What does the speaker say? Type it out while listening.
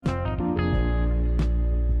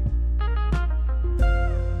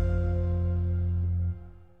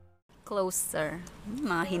closer.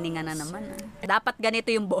 Mga hininga na naman. Dapat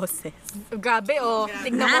ganito yung boses. Grabe, oh.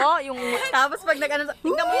 Tignan mo, yung... Tapos pag Tignan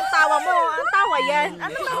mo yung tawa mo. Ang tawa yan.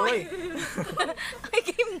 Ano tawa? Uy, Ay,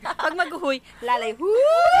 game na. pag maghuhuy, lalay,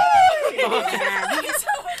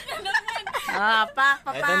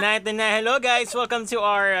 ito na. Hello guys, welcome to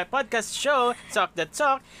our podcast show, Talk the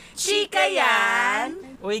Talk. Chika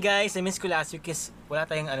yan! Uy guys, I miss ko last week kasi wala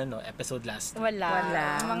tayong episode last. Wala.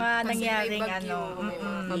 Mga nangyaring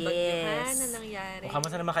Yes. Na nangyari. O,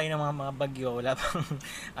 kamusta naman kayo ng mga bagyo? Wala pang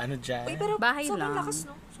dyan. Uy, pero Bahay sobrang lang. lakas,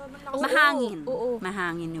 no? Sobrang lakas. Mahangin. Oo.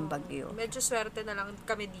 Mahangin yung bagyo. Medyo swerte na lang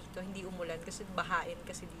kami dito. Hindi umulan kasi bahain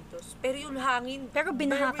kasi dito. Pero yung hangin, Pero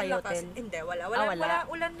binaha very kayo, lakas. Tel? Hindi, wala. Wala. Wala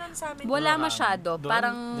ulan nun sa amin. Wala masyado. Doon,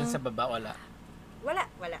 Parang- Doon sa baba, wala. Wala.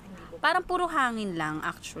 Hindi po. Parang puro hangin lang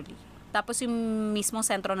actually. Tapos yung mismong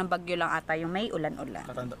sentro ng bagyo lang ata yung may ulan-ulan.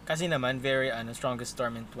 Kasi naman, very strongest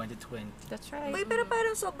storm in 2020. That's right. Uy, pero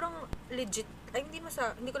parang sobrang legit. Ay, hindi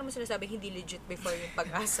ko naman sinasabing hindi legit before yung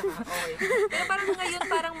pag-asa. Okay. Pero parang ngayon,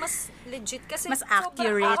 parang mas legit. Kasi Mas sobrang-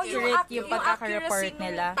 accurate. Oo, Accurate yung accuracy pagkaka-report nung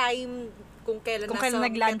nila. time kung kailan Kung nasa kailan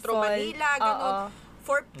Metro nag-landfall. Manila, gano'n. Oo.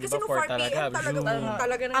 Kasi Diba, nung 4 4 p.m. talaga,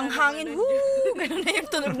 talaga Ang hangin, woo! Ganun na yung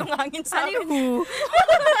tunog ng hangin sa amin. Ano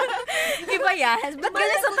Iba yan. Ba't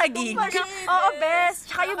gano'n sa tagig? Oo, best.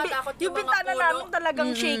 Tsaka yung, Nakakatakot yung yung mga bintana puno. namin talagang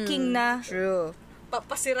shaking na. True.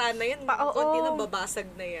 Pasira na yan. Oo. Konti na babasag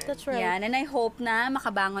na yan. That's right. Yan. And I hope na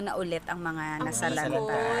makabangon na ulit ang mga nasalanta.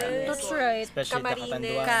 Bicol. That's right. Especially Camarines.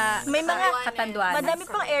 Katanduan. May mga Katanduanes. madami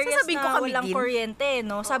pang areas Sasabihin ko na kami walang din. kuryente,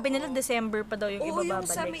 no? Sabi nila December pa daw yung Oo, yung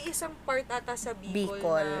sa ibababalik. may isang part ata sa Bicol.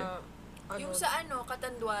 Bicol, na Yung sa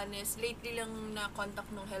Catanduanes, lately lang na-contact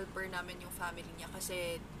nung helper namin yung family niya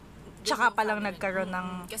kasi Tsaka yung pa lang family- nagkaroon ng...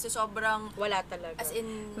 Kasi sobrang, wala talaga. as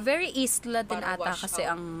in, Very isla din Parang ata wash kasi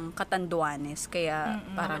out. ang Katanduanes. Kaya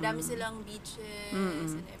parang... madami silang beaches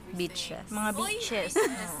and everything. Beaches. Mga Uy, beaches.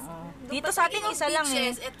 yes. Oo. Dito sa atin isa lang eh.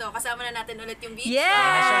 Beaches, ito, kasama na natin ulit yung beach.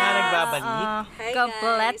 Yeah! Siya nga nagbabalik. Hi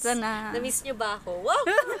Kompleto guys. na. Na-miss nyo ba ako? Wow!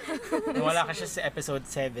 Nawala ka siya sa episode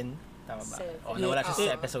 7. Tama ba? Seven. O, nawala siya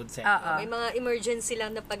sa episode 7. Oo. May mga emergency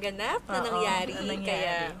lang na pagganap na nangyari.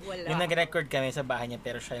 Kaya wala. Yung nag-record kami sa bahay niya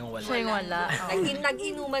pero siya yung wala. Siya yung wala.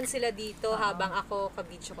 Nag-inuman sila dito habang ako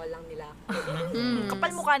kabidyo ko lang nila.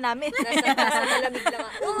 Kapal mukha namin. Nasa malamig lang.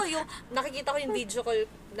 Oo, yung nakikita ko yung video call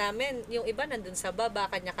namin. Yung iba nandun sa baba,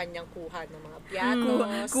 kanya-kanyang kuha ng mga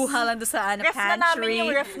piatos. Kuha lang doon sa Ref na namin pantry.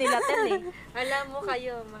 yung ref nila, Tel eh. Alam mo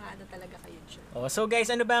kayo, mga ano talaga kayo dyan. Oh, so guys,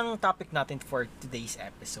 ano bang topic natin for today's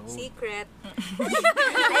episode? Secret.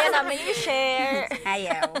 Ayaw namin yung share.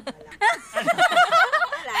 Ayaw.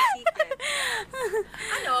 Wala, secret.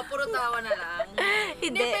 Puro tawa na lang.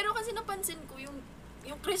 Hindi. Pero kasi napansin ko yung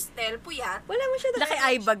Cristel, puyat. Wala masyadong Laki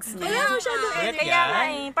eye bags Wala niya. masyadong Ulit Kaya yan? nga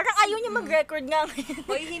eh. Parang ayaw niya mag-record nga ngayon.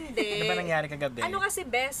 Hoy, hindi. Ano ba nangyari kagabi? Ano kasi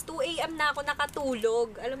best, 2 a.m. na ako nakatulog.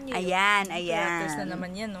 Alam niyo yun? Ayan, Practice na ayan. naman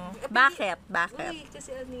yan, no? Bakit? Bakit? Uy, kasi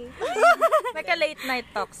ano eh. Nagka late night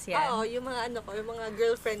talks yan. Oo, yung mga ano ko, yung mga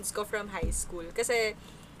girlfriends ko from high school. Kasi,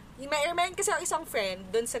 meron kasi ako isang friend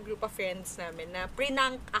doon sa group of friends namin na prank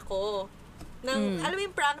ako. Alam mo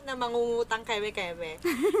yung prank na mangungutang keme-keme.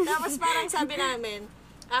 Tapos parang sabi namin,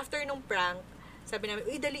 after nung prank, sabi namin,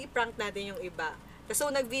 uy, dali i-prank natin yung iba. So,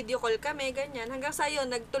 nag-video call kami, ganyan. Hanggang sa yun,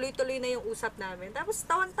 nagtuloy-tuloy na yung usap namin. Tapos,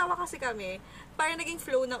 tawan-tawa kasi kami. Parang naging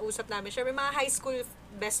flow ng usap namin. Siyempre, mga high school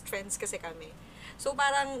best friends kasi kami. So,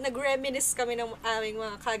 parang nag-reminisce kami ng aming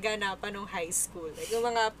mga kaganapan ng high school. Like, yung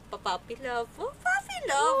mga puppy love. Oh, puppy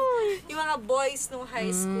love! Yung mga boys nung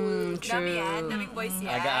high school. Dami yan, daming boys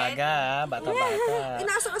yan. Aga-aga, bata-bata.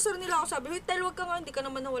 Inaasar-asar nila ako. Sabi, "Hoy, Tel, wag ka nga. Hindi ka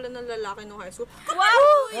naman nawalan ng lalaki nung high school."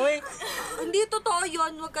 Uy, Hindi totoo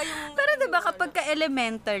yun. Wag kayong... Pero diba kapag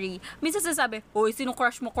ka-elementary, minsan sasabi, "Hoy, sino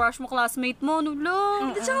crush mo, classmate mo?"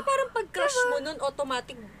 Nulo. At saka parang pag-crush mo nun,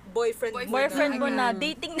 automatic boyfriend mo. Boyfriend mo na,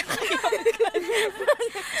 dating na kayo.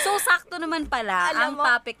 So, sakto naman pala ang Alam mo-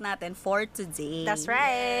 topic natin for today. That's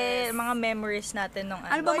right. Mga memories natin nung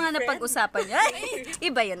Ano ba mga Boyfriend? napag-usapan niya?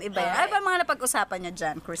 Iba yun. Ano ba mga napag-usapan niya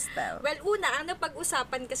dyan, Cristel? Well, una, ang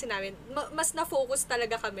napag-usapan kasi namin, mas na-focus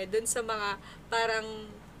talaga kami dun sa mga parang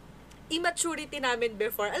immaturity namin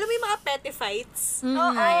before. Alam mo yung mga petty fights? Oo,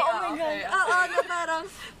 oh my God. Oo, na parang,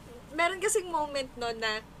 meron kasing moment no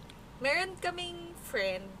na, meron kaming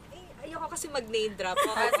friend, ayoko kasi mag-name drop.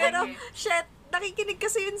 Okay? Pero, shit, nakikinig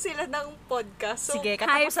kasi yun sila ng podcast. So, Sige,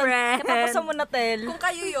 Hi, friend. katapusan mo na, Tel. kung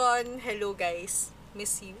kayo yon, hello guys,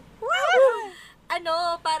 miss you. Ano,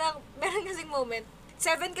 parang, meron kasing moment,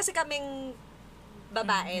 7 kasi kaming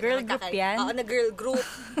babae. Girl na group yan? Oo, na girl group.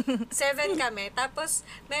 7 kami. Tapos,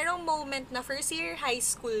 merong moment na first year high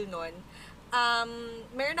school nun,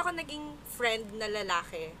 meron ako naging friend na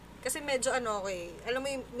lalaki. Kasi medyo alam mo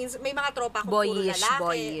yung, may mga tropa akong puro Boyish, lalaki.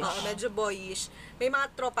 boyish. Oo, medyo boyish. May mga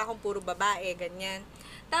tropa akong puro babae, ganyan.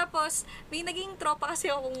 Tapos, may naging tropa kasi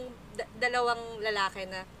akong dalawang lalaki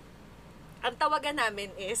na ang tawagan namin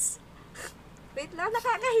is wait lang,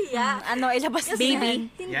 nakakahiya. Ilabas Baby. yan.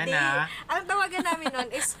 Hindi. Yan na. Ang tawagan namin nun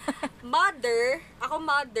is mother,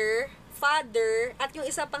 father, at yung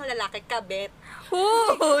isa pang lalaki, kabet.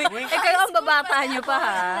 Uy! Kayo ang babata nyo pa,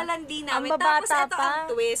 ha? Lalandi namin. Ang Tapos babata ito pa. ang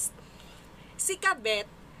twist. Si kabet,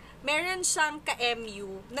 meron siyang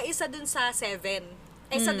ka-MU na isa dun sa 7.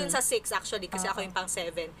 Isa dun sa 6 actually, kasi ako yung pang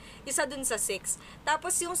 7. Isa dun sa 6.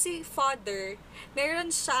 Tapos yung si father,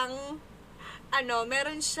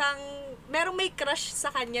 merong may crush sa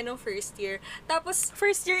kanya nung first year. Tapos,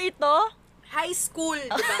 First year ito? high school,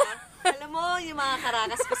 di ba? Alam mo, yung mga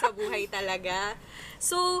karakas ko sa buhay talaga.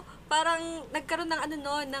 So, parang nagkaroon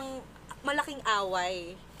ng malaking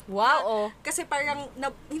away. Wow, Kasi parang,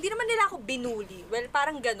 hindi naman nila ako binuli. Well,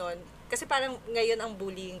 parang ganon. Kasi parang ngayon ang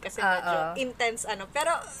bullying kasi medyo intense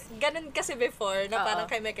Pero ganon kasi before, na parang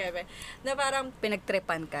keme-keme. Na parang,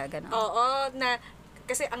 Pinagtripan ka, gano'n. oo, na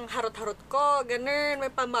kasi ang harot-harot ko, ganun,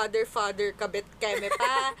 may pa mother, father, kabit, keme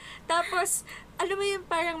pa. Tapos, alam mo yun,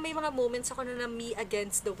 parang may mga moments ako na me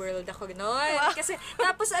against the world ako, gano'n. Kasi,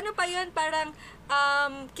 tapos pa yun, parang,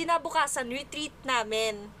 kinabukasan, retreat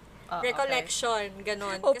namin. Recollection,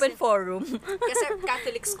 gano'n. Open forum. Kasi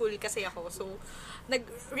Catholic school kasi ako, so,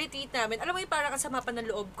 nag-retreat namin. Alam mo yung parang ang sama pa ng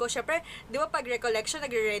loob ko. Syempre, di ba pag recollection,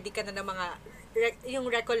 nagre-ready ka na ng mga, yung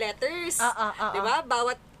reco-letters. Di ba?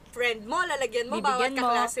 Bawat friend mo, lalagyan mo, bawat Bibigyan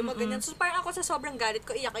mo. kaklase mo, ganyan. So, parang ako sa sobrang galit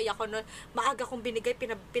ko, iyak-iyak ko nun, maaga kong binigay,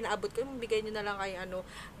 pinaabot ko, bigay nyo na lang kay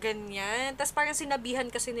ganyan. Tapos parang sinabihan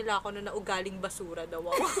kasi nila ako na ugaling basura daw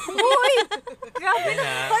ako. Uy! Grabe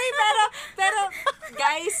na. Hoy, pero,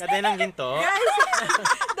 guys, Kada ng ginto. guys,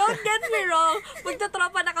 don't get me wrong,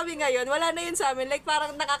 magtatropa na kami ngayon, wala na yun sa amin. Like,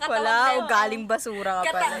 parang nakakatawang Wala, ugaling basura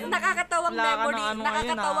ka pa. nakakatawang Wala ka memory, ng ano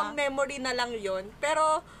nakakatawang ngayon, memory na lang yun.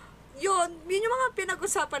 Pero, yun yung mga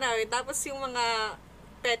pinag-usapan namin. Tapos yung mga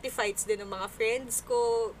petty fights din ng mga friends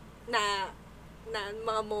ko na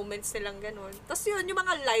mga moments nilang ganun. Tapos yun, yung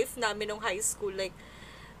mga life namin nung high school, like,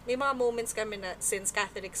 may mga moments kami na, since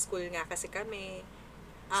Catholic school nga kasi kami,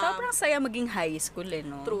 Sobrang saya maging high school,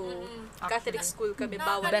 no? true, Catholic school kami,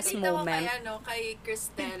 bawal Best Nakakita ko moment. kay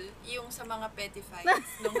Cristel, yung sa mga petty fights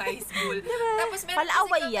nung high school. Tapos meron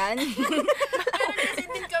Palaaway kasi yan. meron kasi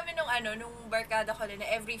din kami nung barkada ko na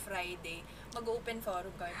every Friday, mag-open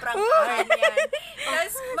forum kami. Prank yan.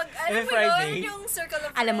 Tapos Every Friday? yung circle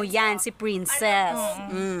of Alam mo friends yan, ko. si Princess.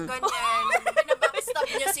 Ganyan. Pinabackstab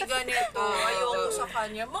niya si ganito. Ayoko sa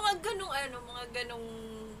kanya. Mga ganong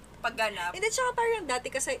pagganap. Hindi, tsaka parang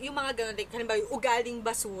dati kasi yung mga ganun, like, halimbawa yung ugaling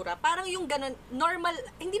basura, parang yung ganun, normal,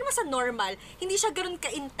 hindi naman sa normal, hindi siya ganun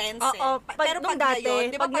ka-intense Oo, Pero pag dati, ngayon,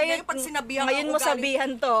 di ba pag ngayon, pag sinabihan ngayon ka mo ugaling,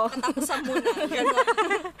 sabihan to. tatapusan mo na, gano'n.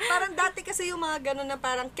 Parang dati kasi yung mga gano'n na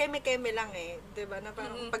parang keme-keme lang di ba? Na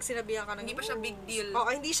parang pag sinabihan ka ng, Hindi pa siya big deal.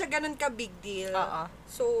 Oo, hindi siya gano'n ka big deal. Oo.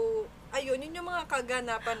 So, ayun, yun yung mga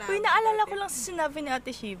kaganapan na. Uy, naalala ko lang sa sinabi ni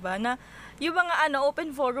Ate Shiva na yung mga open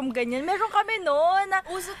forum ganyan, meron kami noon na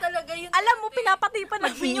Uso talaga yun. alam mo, dati. pinapatay pa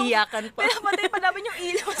namin yung Mag-iiyakan pa. pinapatay pa namin yung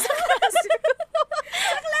ilaw sa classroom.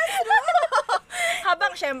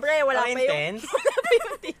 Habang syempre, wala pa yung Intense.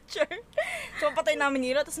 teacher. So, patay namin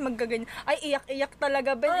yung ilaw, tapos maggaganyan. Ay, iyak-iyak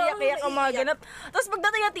talaga, Ben. Oo, Iyak-iyak ang mga naiiyak. ganap. Tapos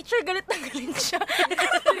pagdating yung teacher, galit na galit siya.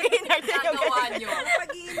 Ginarte yung Nagawa galit. nyo. Pag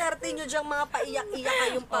iinarte nyo dyang mga paiyak-iyak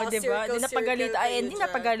kayong pa, Oh, diba? Di napagalitan. Ay, hindi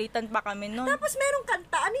napagalitan pa kami noon. Tapos merong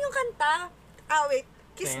kanta. Ano yung kanta? Wait.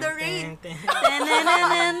 Kiss the Rain.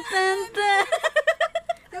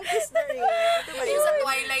 Yung Kiss the Rain. Ito ba Yung yun? sa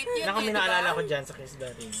Twilight yun. Naka, may diba? naalala ko dyan sa Kiss the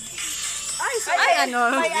Ring. Ay, sorry.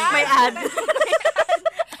 May ad.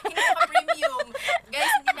 Hindi naka-premium.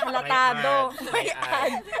 Guys, hindi naka Latado. May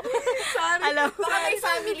ad. Sorry. Alam. Baka may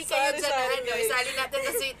family kayo Sorry, dyan sorry, na guys. isali natin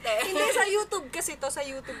sa suite Hindi, sa YouTube kasi to. Sa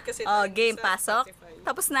YouTube kasi to. Oh, Hindi game, sa pasok. Spotify.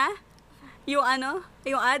 Tapos na? Yung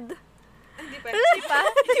yung ad? Hindi pa. Hindi pa?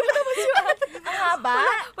 Hindi pa naman siya. Ang haba.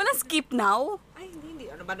 Walang skip now? Ay, hindi.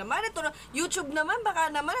 Ano ba naman? Ito na. YouTube naman. Baka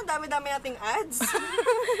naman. Ang dami-dami nating ads.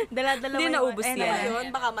 Dala-dala Hindi mo yung- naubos Ayun, yan. ayun. Ayun,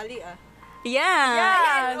 baka mali Yeah.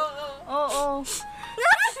 Yan. Oo. Oo.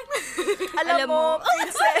 Alam mo,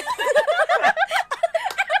 princess.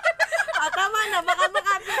 Tama na. Baka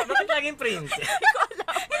Bakit laging Prince?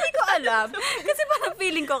 Hindi ko alam. Kasi parang Parang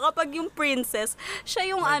feeling ko, kapag yung princess,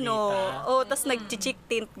 siya yung ano, tas nag-chick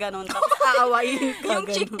tint, ganon. Tapos aawayin ka, Yung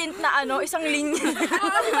chick tint na isang linya.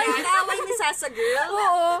 Diba yung away ni Sasa Girl?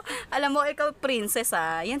 Oo. Alam mo, ikaw princess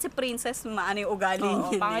Yan si princess, maano yung ugali Oo,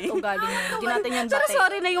 niya. pangit ugali niya. Hindi natin yan Pero dati.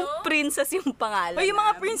 sorry na yung princess yung pangalan. O, yung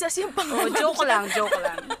mga princess yung pangalan. joke lang.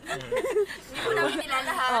 Hindi ko namin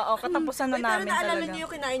nilalahat. Oo, katapusan na Uy, pero namin naalala talaga. niyo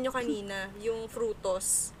yung kinain niyo kanina, yung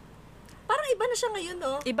frutos. Parang iba na siya ngayon,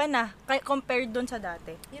 no? Iba na, compared doon sa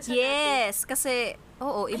dati. Yung sa Yes, kasi,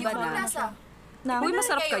 iba Yung na. lasa. Uy,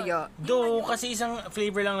 masarap kayo. kaya. Do, kasi isang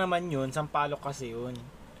flavor lang naman yun. Sampalok kasi yun.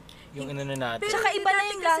 Yung inano natin. Pero Tsaka yung iba na dati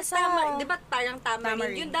yung kasi lasa. di ba parang tamarind?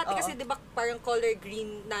 Tamarind, Yung dati kasi oo. di ba parang color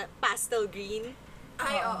green na pastel green?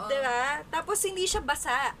 Ay, oo. Di ba? Tapos hindi siya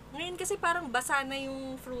basa. Ngayon kasi parang basa na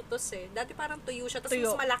yung frutos eh. Dati parang tuyo siya, tapos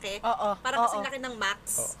Tuyo. mas malaki. Oo, Parang oo. kasing laki ng Max.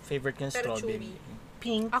 Favorite ko yung Pero strawberry. chewy.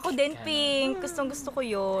 Pink. Ako din, pink. Gustong gusto ko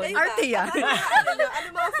yun. Kayo Arte ba? yan. Ano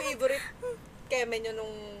mga favorite keme nyo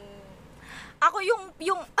nung... Ako yung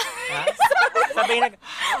Ha? Sabay nag...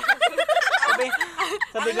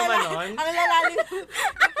 Sabay gumanon. Ang lalalim yung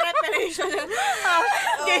preparation.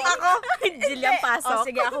 ako, Jillian, pasok.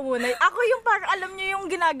 sige, ako muna. Ako yung parang, alam niyo yung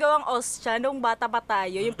ginagawang ostya nung bata pa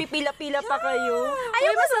tayo, yung pipila-pila pa kayo.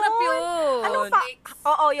 Uy, masarap yun. Ano pa?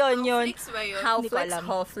 Oo, yun. Flakes ba yun? How Hindi ko flakes, alam.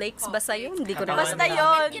 how flakes, basta yun. Hindi ko na Basta alam.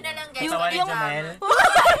 yun. Yun na lang guys. Yung- Tawarin yung- Jamel.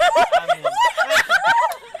 Amin.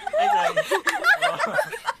 Ay, sorry.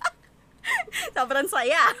 Sobrang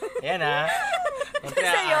saya. Ayan ha. Siyempre,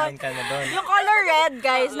 Basta yun. aamin ka na doon. Yung color red,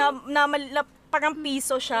 guys, na parang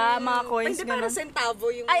piso siya, mga coins. Hindi ganun. parang centavo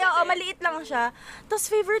yung... Ay, oo, laki. maliit lang siya. Tapos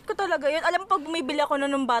favorite ko talaga yun. Alam mo, pag bumibili ako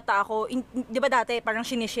nung bata ako, di ba dati, parang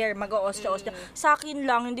sinishare, mag-o-ostya-ostya. Sa akin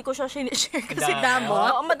lang, hindi ko siya sinishare kasi Damot?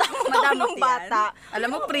 Oo, madamot ako Madamot nung yan. bata. Alam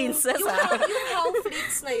mo, princess yung how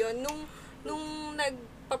flakes na yun, nung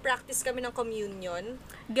nagpa-practice kami ng communion,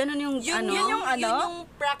 Ganon yung, yun, ano. yun, yung ano? yun yung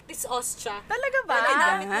practice ostya. Talaga ba? Na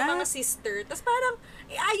ginamit ng Ah. mga sister. Tapos parang,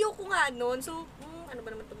 ayaw ko nga nun. So, ano ba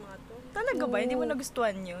naman itong mga to? Talaga ba? Hindi mo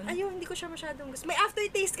nagustuhan yun? Ayaw, hindi ko siya masyadong gusto. May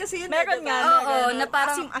aftertaste kasi yun. Meron diba? nga. Oo, na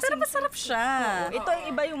parang, Asim-asim. pero masarap siya. Ito,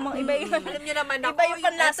 iba yung iba yung Alam niyo naman ako, Iba yung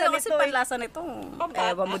panlasa Ito kasi nito. panlasa nito.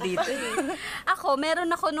 Ewan mo dito Ako, meron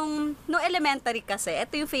ako nung elementary kasi.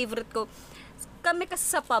 Ito yung favorite ko. Kami kasi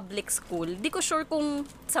sa public school, di ko sure kung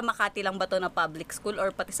sa Makati lang ba to na public school or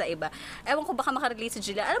pati sa iba. Ewan ko baka makarelate si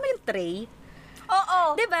Julia. Alam mo yung tray? Oo.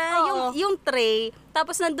 Diba? Oo. Yung tray,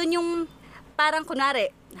 tapos nandun yung parang kunwari,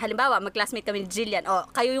 halimbawa, mag-classmate kami ni Jillian,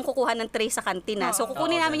 kayo yung kukuha ng tray sa kantina. So,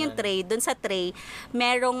 kukunin Oo, namin yung ganun. tray. Doon sa tray,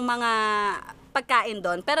 merong mga pagkain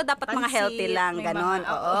doon, pero dapat mga Pansit, healthy lang, may ganon. mga-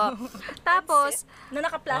 Oo. Tapos, Na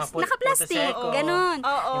naka-plastic. Mga naka-plastic, Puto Seco. ganon.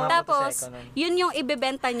 Oo. Yung mga Tapos, Puto Seco nun. yun yung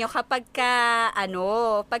ibebenta nyo kapag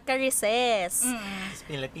pagka recess. Tapos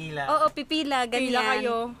pila-pila. Oo, pipila, ganyan. Pila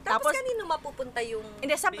kayo. Tapos, kanino mapupunta yung...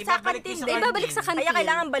 Hindi, sa Ibabalik kantin sa din. Ibabalik sa kantin. Kaya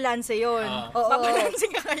kailangan balanse yun. Oo. Babalanse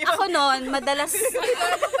ka kayo. Ako noon, madalas,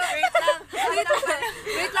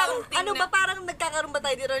 Wait lang. Ano ba, parang nagkakaroon ba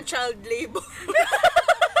tayo dito ng child labor?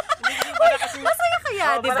 masaya kaya,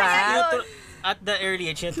 di ba? At the early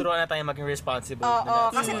age, tinuturuan na tayo maging responsible.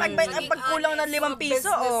 Oo, kasi Maging pag kulang ng 5 piso,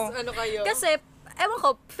 Business, ano kayo? Kasi, ewan ko,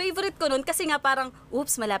 favorite ko nun kasi nga parang,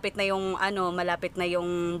 oops, malapit na yung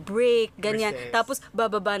break, ganyan. Recess. Tapos,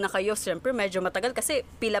 bababa na kayo. Siyempre, medyo matagal kasi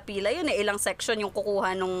pila-pila yun eh. Ilang section yung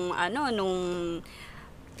kukuha nung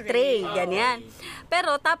tray, ganyan.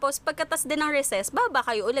 Pero tapos, pagkatas din ng recess, baba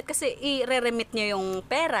kayo ulit kasi i-remit nyo yung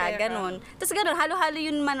pera, ganun. Tapos ganun, halo-halo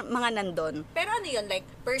yun mga nandun. Pero ano yun, like,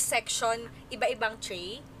 per section, iba-ibang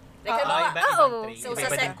tray? Like, Oo, halimbawa, iba-ibang oo. tray. so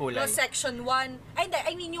Iba-iba din kulay. no, section 1, ay, hindi,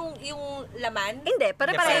 I mean, yung laman? Hindi, pero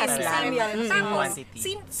Hindi, parehas parehas lang. Same yan. Mm. Tapos, Quantity.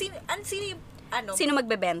 sino yung, ano? Sino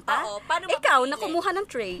magbebenta? Oo, paano Ikaw, mapipili? na kumuha ng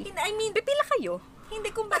tray. I mean, Pipila kayo. hindi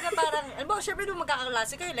kumbaga parang, alam mo, syempre nung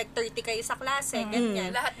magkakaklase kayo, like 30 kayo sa klase,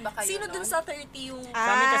 ganyan. Lahat ba kayo Sino dun nun? sa 30 yung... Sa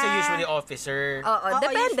amin kasi usually officer. Oo, Oo,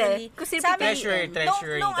 depende. usually. Kung sino Sa amin, Treasurer,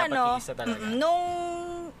 treasurer, nung dapat ano, isa talaga.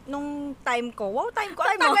 nung time ko, ang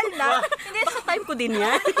Time mo? tagal na. Hindi, Baka time ko din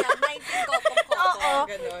yan. Yeah, 19 kopong-kopong, Oo.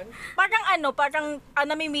 ganun. parang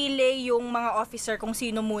namimili yung mga officer kung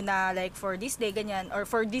sino muna, like for this day, ganyan, or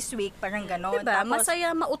for this week, parang ganon. Diba? Tapos,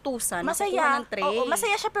 Masaya mautusan. masaya. Nakukuha ng tray. Oo,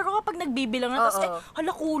 masaya siya, pero kapag nagbibilang na, tapos, Oo.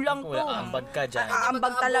 hala, kulang to. Wala, ambag ka dyan.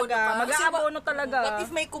 Aambag talaga. Mag-aabono talaga. What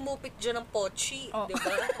if may kumupit dyan ng pochi, Oh. di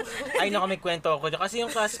ba? Ay, naku, may kwento ako. Kasi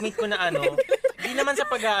yung classmate ko na hindi naman sa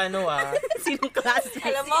pag-aano Sinong klase?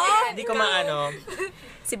 Alam mo? hindi ko maano.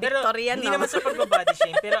 Si Pero Victoria, hindi no? naman sa pag-body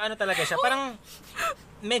shame, pero ano talaga siya, parang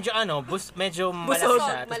medyo medyo malaki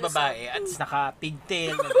siya, tapos Malusog. babae, at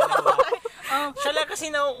naka-pigtail, nagdalawa. Siya lang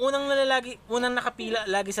kasi unang nakapila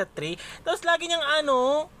lagi sa tray. Tapos lagi niyang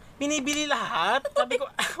binibili lahat. Sabi ko,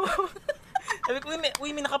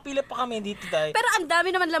 may nakapila pa kami dito dahil. Pero ang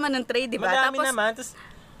dami naman laman ng tray, di ba? Madami naman. Tapos,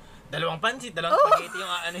 dalawang pansit, dalawang spaghetti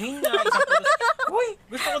yung anuhin niya. Isang puto. Uy,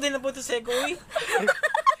 gusto ko din ng puto seco, uy.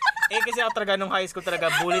 Kasi ako talaga nung high school talaga,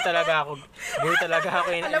 bully talaga ako.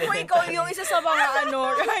 Alam mo, ikaw yung isa sa mga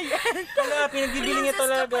Ryan. Wala, pinagbibili niya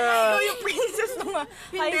talaga. Ikaw yung princess ng high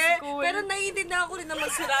Hindi, school. pero naiintindihan ko rin naman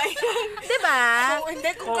si Ryan. Di ba? Hindi,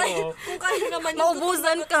 kung kaya naman yung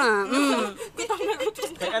Maubusan ka.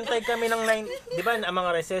 Nag-antay kami ng 9, di ba, ang mga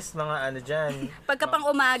recess, mga dyan. Pagka pang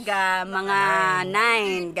umaga, mga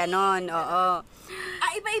 9, ganon, oo.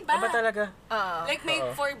 Iba-iba. Iba talaga. Like may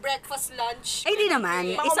for breakfast, lunch. Ay, di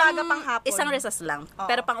naman. Pang umaga, pang hapon. Isang recess lang.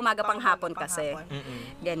 Pero pang umaga, pang hapon kasi.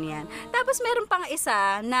 Ganyan. Tapos meron pang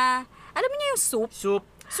isa na, alam niyo yung soup? Soup.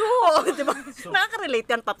 Soup! Di ba? Nakaka-relate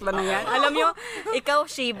yan, tatlo na yan. Alam niyo, ikaw,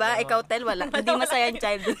 Shiba, ikaw, Tel, wala. Hindi masaya yung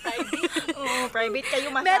childhood. Private kayo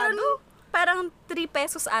masyado. Meron, parang 3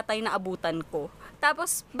 pesos ata yung naabutan ko.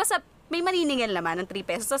 Tapos, basta may maniningil naman ng 3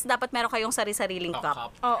 pesos. Tapos dapat meron kayong sari-sariling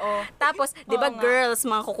cup. Oo. Tapos, di ba Oo nga. girls,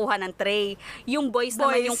 mga kukuha ng tray. Yung boys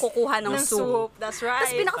naman yung kukuha ng soup. That's right.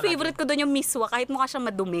 Tapos pinaka-favorite ko doon yung miswa, kahit mukha siyang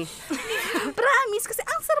madumi. Promise, kasi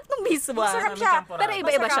ang sarap ng miswa. Masarap siya. Pero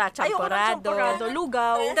iba-iba siya. Masarap. Ayoko ng champurrado,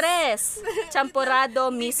 lugaw. 3. Champurrado,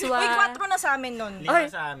 miswa. Uy, 4 na sa amin nun.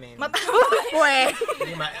 5 sa amin. Uwe.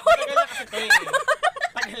 5. Matagal na kasi ito eh.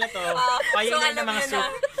 Tagal na to. Pioneer na mga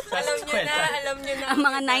soup. Alam nyo na. Ang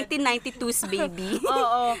mga 1992's baby.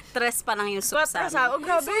 Oo. 3 pa lang yung soup 4 sa sa amin. amin.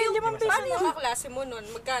 Grabe, 5 pesos. Paano yung kaklase mo nun?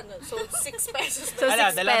 Magkano? So, 6 pesos. So,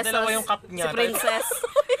 Ala, 6 dalawa pesos. yung cup niya. Si Princess.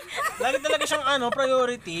 Lagi talaga siyang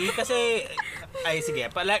priority kasi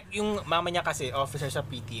yung mama niya kasi officer sa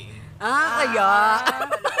PTA. Kaya.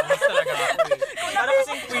 Mas talaga ako eh. Parang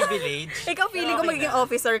kasing privilege. Ikaw feeling ko magiging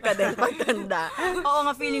officer ka din pagtanda. Oo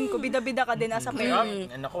nga, feeling ko, bida-bida ka din as a Kaya, parent.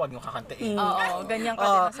 ko, wag mo kakantain. Oo, ganyan ka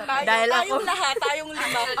din as a parent. Dahil ako, Tayong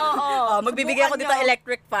lima. Oo. magbibigay ako dito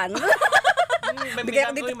electric fan. Bigay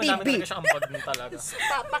ko dito Madami TV. talaga siyang ambag nun talaga.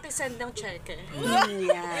 Pakisend ng check eh.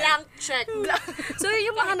 Yan. Blank check. So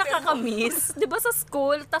yung mga nakakamiss, 'di ba sa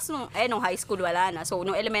school, tas nung high school wala na. So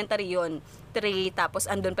nung elementary yun, 3 tapos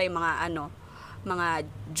andun pa yung mga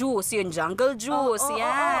juice, yung jungle juice,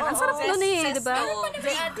 yan. Ang sarap nun eh, 'di ba?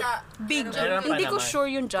 Big. Meron pa Hindi ko naman. sure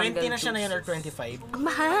yung jungle 20 na siya na juice. yun or 25. Ang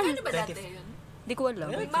mahal. Ano ba dati yun? Hindi ko alam.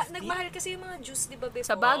 Nagmahal kasi yung mga juice, di ba, before?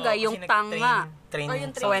 Sa bagay, yung Kasi tanga, train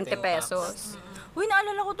yung 20 pesos. Uy,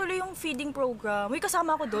 naalala ko tuloy yung feeding program. Uy,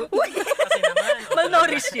 kasama ko doon. Kasi naman,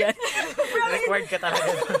 Malnourished yan. required ka talaga.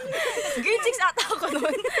 Grade 6 ata ako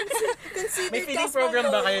noon. May feeding program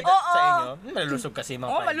ba kayo Oo. sa inyo? Malulusog kasi mga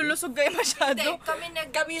Oo, pali. malulusog kayo masyado. Hindi,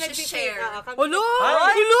 kami nag-share. nag-share. Ulo!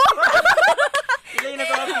 Ay! Ulo! Sila yung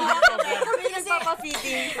nagpapakfeeding program. Kami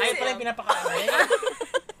nagpapa-feeding. Ay, pala yung pinapakain.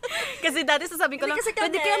 Kasi dati sasabihin ko lang, Hindi, kasi kami-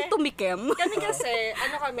 pwede kayang tumikim. Kami kasi,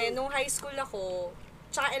 nung high school ako,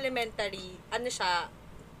 tsaka elementary,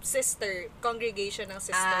 sister, congregation ng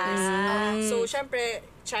sisters. So, syempre,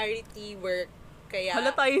 charity work. Kaya,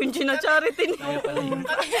 Hala tayo yung gina-charity niyo. Ayaw pala yun.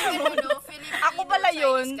 Filipino Ako pala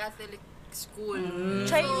yun. Chinese Catholic school.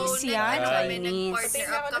 Chinese So, yan? Chinese. nag-partner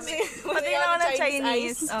up kami. Pati lang ako ng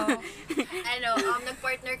Chinese. Oo.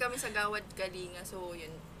 Nag-partner kami sa Gawad Kalinga. So,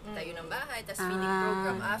 yun, tayo ng bahay, tapos feeding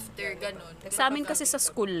program after, ganun. Sa amin kasi sa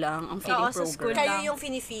school lang, ang feeding Oo, sa school. program. kayo yung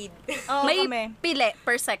finifeed. Oo, May kami. pili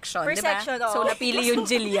per section, Per di ba? section, oo. So, napili yung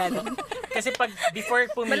Jillian. Kasi before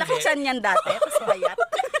pumili, Malaki siya niyan dati, tapos bayat.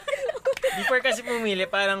 before kasi pumili,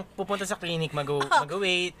 parang pupunta sa clinic, mag-wait,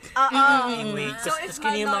 wait. So, Tapos if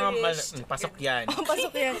kini yung mga malnourished, pasok yan.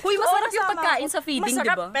 Pasok yan. Uy, masarap Oo, yung kasama pagkain ako. sa feeding, di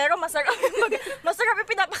Masarap, ba? pero masarap yung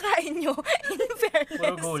pinapakain nyo. In fairness.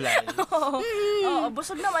 Puro gulay. Oo,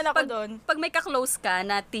 busog naman ako doon. Pag may ka-close ka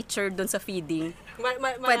na teacher doon sa feeding,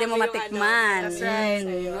 pwede Pwede mo matikman. That's right.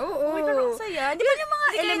 Oo. Uy, pero ang saya. Di ba yung mga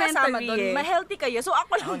elementary doon, eh. ma-healthy kayo. So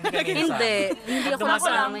ako lang talaga yun. Hindi ako Dumasaan,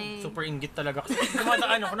 nakasama eh. super inggit talaga. Kasi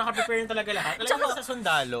dumadaan ako, nakaprepare na talaga lahat. Alam mo sa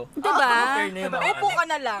sundalo. Diba? Prepare na yung mga Upo ka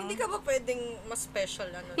na lang. Hindi ka ba pwedeng mas special?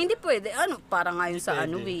 Hindi pwede. Parang ngayon sa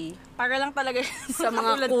Pwede. Para lang talaga sa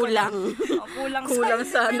mga kulang. Kulang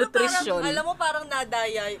Sa Pero nutrition. Parang, alam mo, parang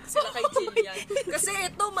nadaya sila kay Jillian. Kasi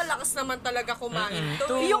ito, malakas naman talaga kumain.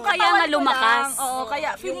 To. Yung Kaya katawan nga ko lumakas. lang. Oo, kaya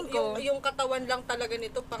feeling ko. Yung katawan lang talaga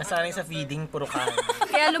nito. Nasanay sa feeding, puro kanin.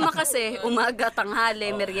 Kaya lumakas eh. Umaga, tanghali,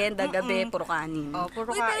 merienda, gabi, puro kanin. Oh,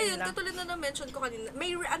 puro Uy, pero kain yun, lang. katulad na na-mention ko kanina,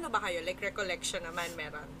 may ano ba kayo? Like recollection naman,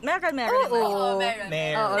 meron? Meron. Oo.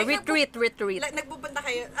 meron. Oo, retreat. Like, nagpupunta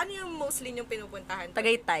kayo, ano yung mostly yung pinupuntahan?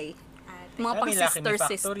 Tagaytay. Mga pang Kami Lucky Me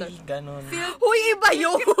sister. Factory, ganun. Huy, iba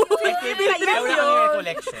yun! Ay, favorite. Wala kami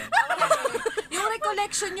recollection. Yung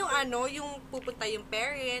recollection yung yung pupunta yung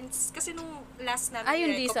parents. Kasi nung last namin, Ay,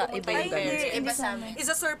 hindi sa pupunta iba yung yung parents. ganun. Iba sa amin. Is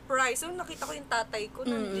a surprise. So, nakita ko yung tatay ko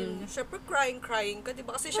nandun. Siyempre, crying ka,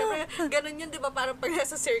 diba? Kasi syempre, ganun yun, diba? Parang pag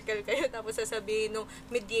nasa circle kayo, tapos sasabihin nung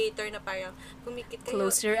mediator na parang, kumikit kayo.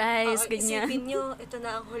 Close your eyes, Oo, ganyan. Isipin nyo, ito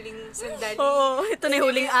na ang huling sandali. Oo, ito na yung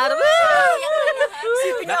huling araw.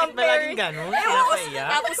 Bakit ba laging ganun? Pinapaiyak?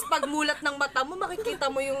 Tapos pag mulat ng mata mo, makikita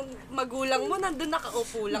mo yung magulang mo, nandun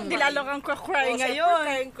nakaupo lang. Hindi lalo kang cry Oo, syempre,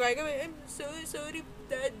 ngayon. crying kami. I'm so sorry,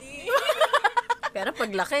 daddy. Pero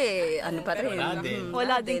paglaki, ano pa rin. Wala din.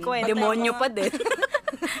 Wala din kwenta. Demonyo pa din.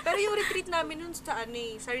 Pero yung retreat namin nun sa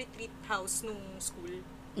sa retreat house nung school.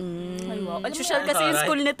 Ay, wow. Alam mo, Social kasi yung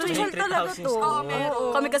school nito. May eh. Social treat talaga house yung to. school. Oo,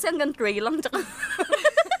 meron. Kami kasi hanggang tray lang, tsaka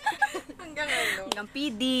Hanggang ano. hanggang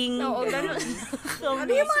feeding. Oo, ganun. Ano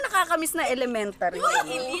yung mga nakakamiss na elementary?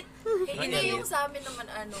 Elite. Hindi yung sa amin naman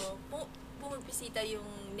pumipisita yung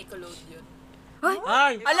Nickelodeon.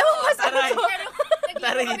 Ay! Alam mo, mas Taray! Pero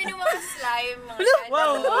naging kami ng mga slime, mga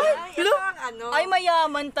Wow! Ay, ito ang ano. Ay,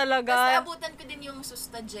 mayaman Tapos talaga. abutan ko din yung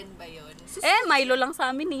Susta Gen ba yun? Milo lang sa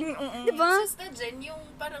amin eh. Di ba? Susta Gen, yung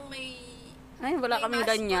parang may... Ay, wala may kaming mascot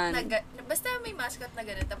ganyan. basta may mascot na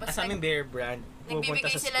gano'n. Tapos Sa aming Bear Brand. Pupunta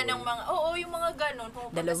nagbibigay sa sila school. ng mga... yung mga gano'n.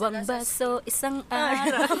 Pumupunta Dalawang sila sa baso, isang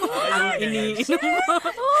araw. Ay, iniinom.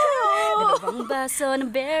 Dalawang baso ng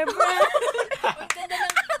bear brand. Uy,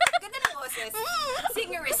 ganda ng boses.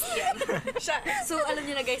 Singerist yan. So, alam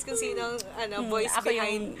niyo na guys kung sino ang voice Ako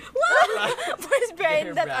behind. First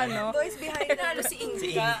brand that Brand. ano. Voice behind Lalo si Inga. Si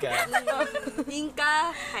Inka. Inka.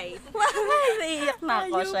 Hi. Naiiyak na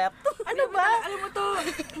ako, chef. Ano ba? Alam mo to,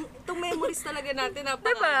 itong memories talaga natin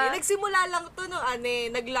napakami. Nagsimula lang to no,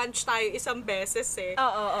 nag-lunch tayo isang beses eh.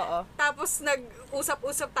 Oo. Tapos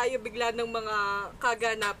nag-usap-usap tayo bigla ng mga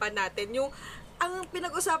kaganapan natin. Yung ang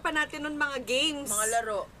pinag-usapan natin nun mga games. Mga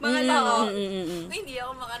laro. Mga laro. Uy, hindi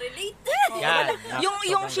ako makarelate. Yan.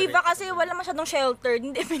 Yung Shiva kasi wala masyadong sheltered,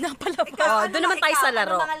 hindi pinapalabas. Oh, doon naman tayo sa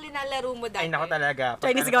laro. Ano mga linalaro mo dati? Ay, nako talaga. Pag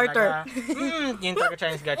Chinese ano garter. talaga, yung talaga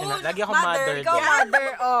Chinese garter na. Lagi ako Mother, mother. Ikaw, mother,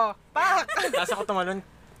 Pak! Tapos ako tumalon,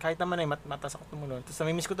 kahit naman matas ako tumalon. Tapos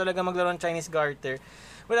namimiss ko talaga maglaro ng Chinese garter.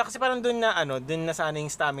 Wala kasi parang doon na sana yung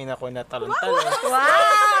stamina ko na talon-talon.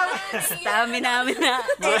 Wow! Stamina.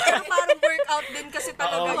 Parang workout din kasi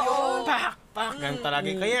talaga yun. Pak! Ganun talaga.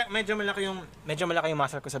 Kaya medyo malaki yung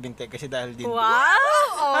muscle ko sa binte kasi dahil din.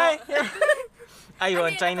 Wow! Ay!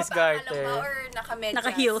 Ayun, Chinese Nakapaalam garter. ba or nakamedyas?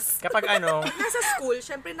 Naka-heels. Kapag Nasa school,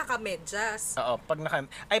 syempre naka-medyas.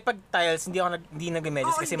 pag tiles, hindi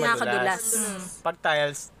nag-medis kasi hindi madulas. nakadulas. Pag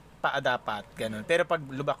tiles, paa dapat, ganun. Pero pag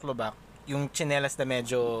lubak-lubak, yung tsinelas na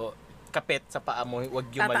medyo kapit sa paa mo, huwag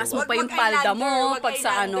yung Tataas mo maluwag. pa yung palda mo pag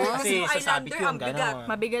sa ano. Kasi Yung sasabit eyeliner, yun, ang bigat. gano'n.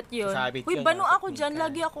 Mabigat yun. Sasabit Uy, yun, bano dapat ako dyan. ka.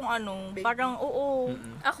 Lagi akong parang oo.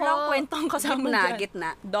 Ako, Walang kwentang kasama dyan. gitna.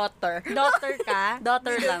 Daughter. Daughter ka?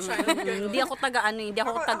 Daughter lang. child. Hindi ako hindi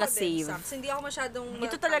ako taga-save. Hindi ako masyadong...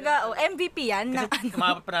 Ito talaga, MVP yan. Na, Kasi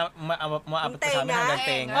umaabot pa sa amin Tenga. hanggang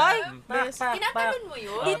tenga. Ay, Tinatalon mo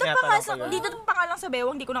yun? dito pa tinatanong nga, ko yun. dito pa nga lang sa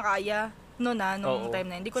bewang, hindi ko na kaya. Nung Oo. time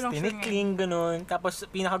na yun. Hindi ko lang sure ngayon. Tinikling, ganun. Tapos,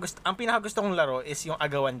 ang pinakagusto kong laro is yung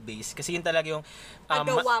agawan base. Kasi yun talaga yung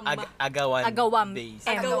Agawam. agawan Agawam. base.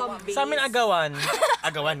 Agawang base. Sa amin, agawan.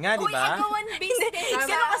 Agawan nga, di Uy, ba? agawan based din.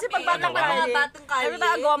 Ganun kasi pag batang Agawan. kalye. Batang kalye. Ano ba,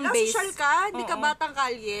 agawang base? Nasosyal ka? Hindi ka batang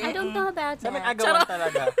kalye? I don't know about Sa amin, that. agawan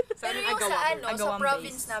talaga. Pero yung Agawang. sa Agawang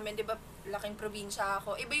province base. namin, di ba, laking probinsya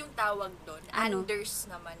ako, iba yung tawag doon. Ano? Anders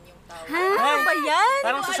naman yung tawag. Ano ba yan?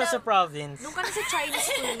 Parang sa province. Doon ka na sa Chinese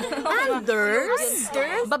school mo. Anders?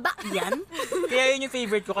 Baba yan? Kaya yun yung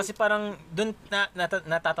favorite ko kasi parang doon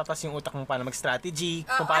natatatas yung utak mo paano mag-strategy,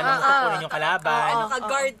 kung paano mo kukunin yung kalaban.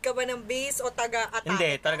 Naka-guard ka ba ng base o taga-attack? Hindi,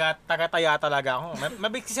 taga-taya talaga ako.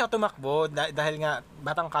 Mabilis kasi ako tumakbo dahil nga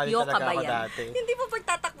batang kali Yoka talaga ba ako yan? dati. Hindi pa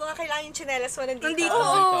pagtatakbo ka, kailangan yung tsinelas mo nandito. Nandito.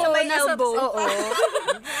 Oo, Sa may nasa- elbow. Oo.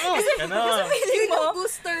 Ganon. Yun yung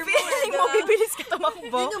booster mo. Feeling mo, bibilis ka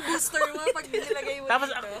tumakbo. Yun yung booster mo pag nilagay mo Tapos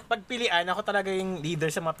dito. pagpilian, ako talaga yung leader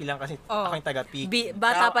sa mga pilang kasi ako yung taga-pick.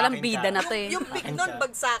 Bata pa lang Akin bida ka. na to eh. Yung pick Akin nun, ka.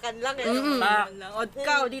 bagsakan lang eh. Ah, O,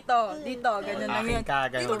 ikaw, dito, ganun lang akin yun. ka,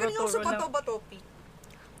 Hindi ganon. mo ganun yung sa Turo-turo lang. bato-bato pick.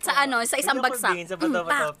 Sa sa isang Hindi ako bagsak. din Sa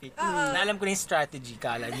bato-pick. Na alam ko na yung strategy,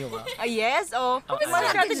 kala nyo ba? Ah, yes, May mga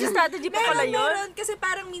strategy pa pala yun. Meron, kasi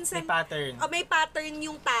parang minsan, May pattern. may pattern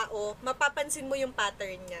yung tao, mapapansin mo yung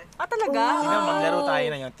pattern niya. Ah, talaga? Tingnan, maglaro tayo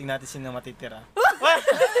na yun. Tingnan natin sino matitira.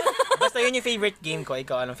 Basta yun yung favorite game ko.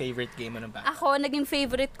 Ikaw, anong favorite game? Ano ba? Ako, naging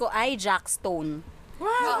favorite ko ay Jackstone.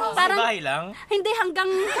 Sa Parang, bahay lang? hindi hanggang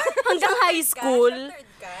high school.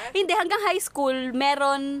 Sheltered ka? Hindi, hanggang high school,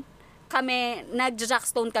 meron kami,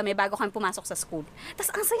 nag-jackstone kami bago kami pumasok sa school.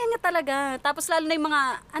 Tapos ang saya niya talaga. Tapos lalo na yung mga,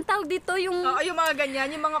 ang tawag dito, yung Yung mga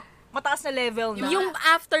ganyan, yung mga mataas na level na. yung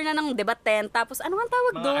after na ng, di ba, 10, tapos ano ang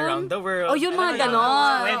tawag Mga doon? around the world. Oh, yun mga Ano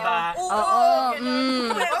ganon. Kuweba. Oo.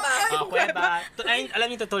 Kuweba. Ay, alam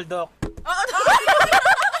niyo, tutuldok.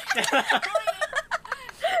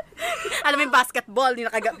 Alam mo yung basketball, yung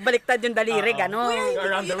nakabaliktad yung daliri, gano'n.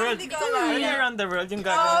 Around the world. Hindi ko alam. Ano yung around the world? Yung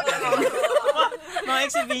gagawin. Mga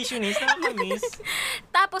exhibitionist, nakakamiss.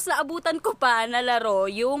 Tapos naabutan ko pa na laro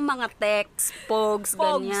yung mga text, pogs,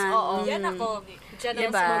 Pogs, ganyan. oo. Yan ako. Diyan ako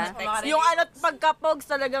Diba? sa mga text. Yung pagka-pogs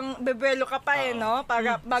talagang bebelo ka pa no?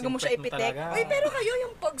 Para bago mo siya Simpet mo ipitek. talaga. Uy, pero kayo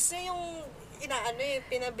yung pogs na yung inaano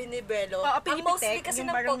pinabinibelo. Oo, Ang pinipitek, mostly kasi yung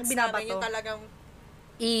ng parang pogs binabato. namin yung talagang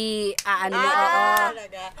Ano mo, oo.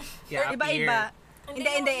 talaga. Yeah, Iba-iba.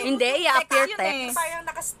 Hindi. Hindi, i-appear Yun text. Parang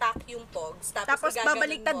nakastack yung pogs. Tapos igaganon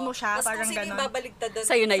babaliktad mo siya, Tapos parang kung sino yung ganon. babaliktad doon.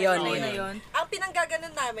 Sa'yo na yun. Sa'yo Ayun na yun. Ang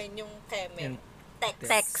pinanggaganon namin yung keme. Yung Text.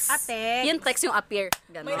 Text. Text. Yung text yung appear.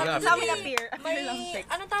 May Gano'n. Grabe. Sa amin appear. May, Ano lang text.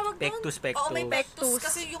 anong tawag doon? Pectus, pectus. Oo, may pectus.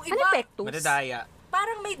 Kasi yung Ano iba, pectus? Madadaya.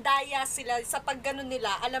 parang may daya sila sa pagganon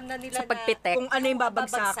nila. Alam na nila Sa pagpitek. Kung ano yung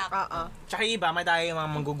babagsak. babagsak. Oo. Tsaka iba, madaya yung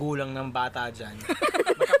mga manggugulang ng bata dyan.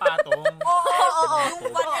 Magkapatong. Oo.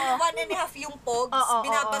 Yung one and a half yung pogs, Oo, oo,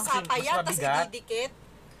 binabasa oo. pa yan, Mas tapos mabigat. ididikit.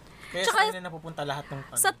 Kaya Tsaka- sa kanila napupunta lahat ng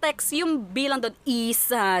ano. Sa text, yung bilang doon,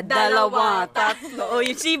 isa, dalawa, tatlo. O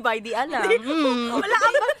yung Shiba, hindi alam. Wala ka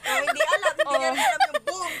ba? Hindi alam, hindi niya rin alam yung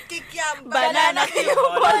boom, kikyam, Banana kick.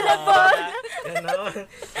 Bola, bola. Ganon.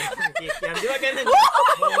 Kikiam. Di ba ganon?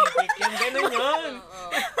 Kikiam, ganon yun.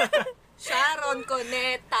 Sharon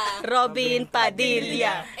Coneta, Robin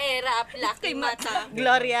Padilla. Era Plaki Mata.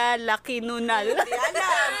 Gloria Lakinunal. Hindi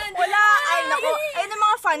alam. Wala. Ay, nako. Ay, ng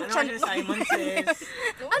mga fan Ano chant. kasi Simon Says?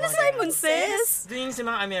 Ano Simon Says? Doon yung sa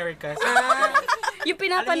mga Americas. Yung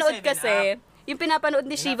pinapanood Alam niyo, kasi, yung pinapanood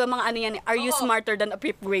ni Shiva, mga ano yan, Are You Smarter Than a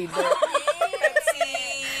Fifth Grader? Pepsi.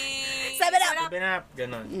 Seven Up. Seven Up,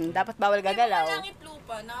 ganon. Dapat bawal gagalaw. Langit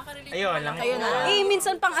lupa, nakaka-relate. Ayun, naman langit ako. lupa. Eh,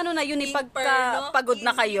 minsan pang ano na yun, eh, pagka pagod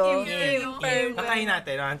na kayo. Patayin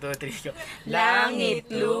natin. 1, 2, 3, go. Langit,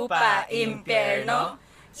 lupa, impyerno.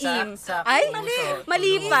 Saksak, Ay, puso,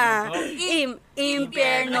 mali tulo, pa. dugo.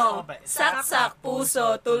 Impyerno. Saksak,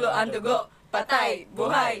 puso, tulo ang dugo. Patay,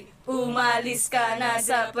 buhay. Umalis ka na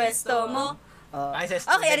sa pwesto mo. Ice, ice,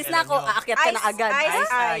 Okay, tubig, alis na alam ako. nyo. Aakyat ka na agad.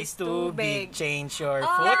 Ice, tubig, change your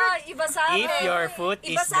Ah, foot. iba sa amin. If your foot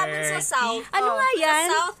is Iba sa amin sa dirty. South. Ano nga yan?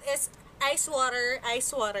 Sa South is ice water, ice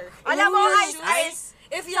water. Alam mo, If ice, your shoes- ice.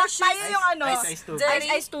 If your Tayo shoes yung ano. Ice, ice, tubig. dirty,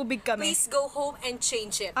 Ice tubig kami. please go home and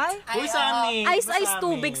change it. Ay. Uy, sa amin. Ice, Iba ice,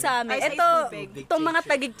 tubig sa amin. Ice, ice, Ito, tubig. itong mga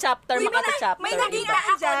tagig chapter, Uy, Makati chapter. may naging iba. ako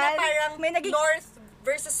na Dyan. parang May naging- north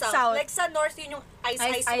versus south. South. Like sa north yun yung ice,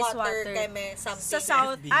 Ice, ice, ice, water, water. keme, something. Sa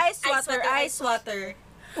south, ice water, ice water.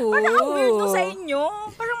 Ooh. Parang ang weird nung sa inyo.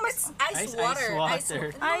 Parang mas... Ice Ice, water. ice, water.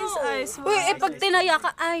 Ice, ice, Uy, eh pag tinaya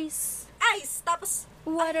ka, ice. Ice. Tapos,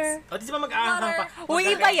 Water. O, di ba mag-ahang pa? Uy,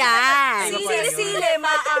 iba yan. Iba pala yun. sili,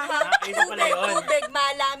 maahang, Iba pala yun. tubig,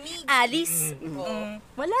 malamig. Alice.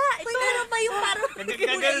 Wala. Uy, meron pa yung parang...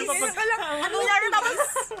 Gaganon pa pag... Ano yan? Tapos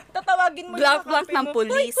tatawagin mo Blank yung blank kakampi ng mo.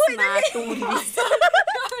 pulis, matulis.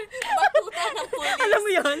 Batuta ng pulis. Alam mo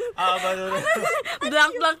yun? Ah, ba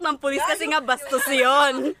Blank blank ng pulis kasi nga bastos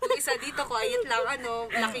yun. Yung isa dito, quiet lang,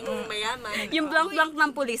 laking mayaman. Yung blank blank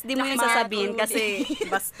ng pulis, di mo yun sasabihin kasi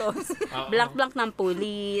bastos. Blank blank ng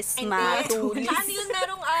pulis, matulis. Tsaka ano yun,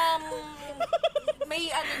 merong, may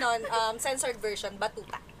censored version,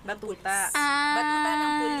 batuta. Batuta. Batuta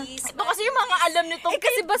ng pulis. Ito kasi yung mga alam nitong... Eh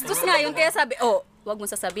kasi bastos nga yun, kaya sabi, wag mo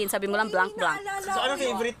sasabihin, sabi mo lang blank blank. So, ano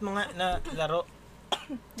favorite mo nga na laro?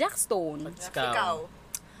 Jackstone. Ikaw.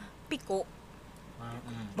 Piko.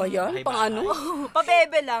 Ba yan? Pang ano?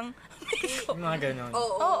 Pabebe lang. Yung mga ganon.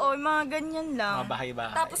 Oo. Oo, yung mga ganyan lang. Mga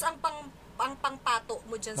bahay-bahay. Tapos ang pangpato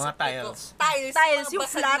mo dyan Mga sa piko. tiles. Tiles. Tiles, mga yung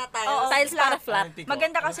basag flat. na tiles. Oo. Tiles para Alam flat. yung piko.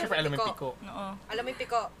 Maganda kasi Siyempre, alam mo yung piko. piko. Oo. Alam mo yung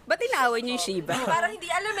piko. Ba't inaaway niyo yung Shiba? Parang hindi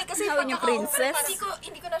alam kasi Tawag yung princess?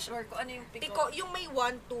 Hindi ko na sure kung ano yung piko. Piko, yung may 1,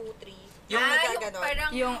 2, 3. Yung Yung nagaganon. parang...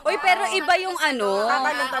 Yung... Uy, pero iba yung ano.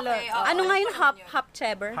 Tatalon-talon. okay, oo. Ano nga yung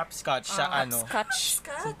hopscotch? Hopscotch sa ano. Scotch.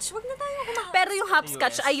 Scotch. Wag na tayo kumakain. Pero yung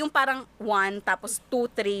hopscotch ay yung parang 1, tapos 2,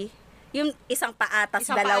 3. Yung isang paa, tas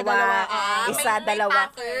Isang paa, dalawa. dalawa. Isa, may dalawa.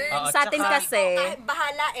 pattern. Oo, Sa atin tsaka- kasi, Kahit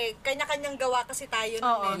bahala kanya-kanyang gawa kasi tayo nun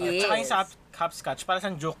Oo. eh. Yes. Tsaka yung sa hopscotch, para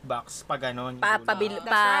sa jukebox, pa ganon.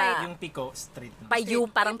 right. Yung piko, straight. payu,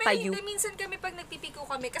 parang Pero payu. hindi, minsan kami pag nagpipiko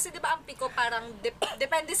kami, kasi di ba ang piko parang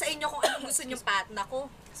depende sa inyo kung anong gusto nyong patna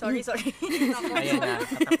ko. Sorry. Ayan na,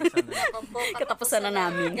 katapusan na. Opo, Katapusan na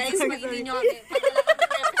namin. Guys, hindi nyo kami. Padala kami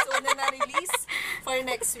ng episode na na-release for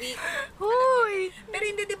next week. Huy! Pero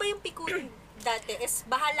hindi, di ba yung pikun dati is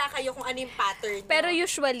bahala kayo kung ano yung pattern nyo. Pero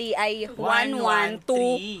usually ay 1, 1, 2.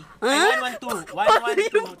 3. Ay, 1, 1, 2. 1, 1,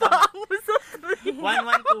 2. Tama. 1, 1, 2, 1.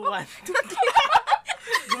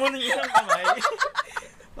 Gumanon yung isang kamay.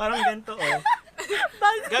 Parang ganito, oh.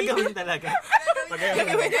 Gagawin talaga.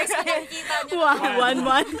 Gagawin. Guys, kung nakikita nyo 1, 1, 3.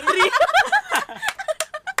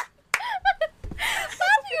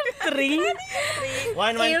 3? 1, 1, 2,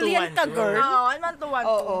 1. Alien ka, girl. Oo, 1 to 1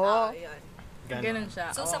 Oo. Ayun. Ganun siya.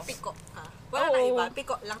 So, oo. sa piko, wala na Oo. iba.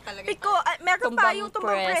 Piko lang talaga. Piko, meron pa yung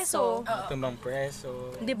tumbang preso. Tumbang preso.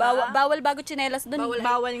 Di ba? Bawal bago tsinelas dun.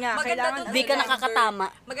 Bawal nga. Maganda Kailangan. dun, Di ka eyelander. nakakatama.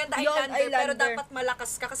 Maganda Yung eyelander, pero eyelander. dapat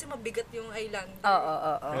malakas ka kasi mabigat yung eyelander. Oo.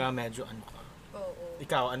 Kaya medyo ano ka. Oo.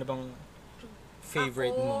 Ikaw, ano bang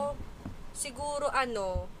favorite Ako, mo? siguro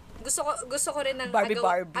gusto ko rin ng Barbie.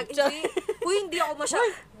 hindi ako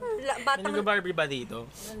bata May nag-Barbie ba dito?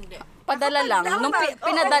 Hindi. Padala lang. Nung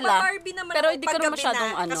pinadala. Barbie naman Pero ako hindi ko pag rin gabi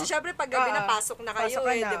masyadong na. ano. Kasi syempre pag gabi na pasok na kayo Pasok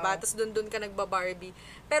ka na, diba? oh. Tapos dun ka nagba-Barbie.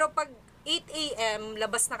 Pero pag 8 a.m.,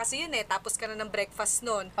 labas na kasi yun tapos ka na ng breakfast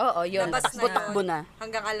nun. Oo, yun. Labas Takbo-takbo yun. na.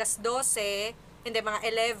 Hanggang alas 12, hindi, mga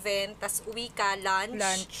 11, tas uwi ka,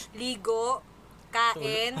 lunch. Ligo,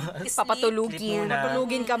 kain, sleep. Papatulugin. Sleep muna.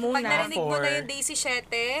 Tulugin ka muna. Pag narinig mo na 4. yung Daisy 7,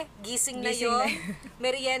 gising na Gising yun, na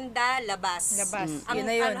merienda, labas. Labas. Ang, Yun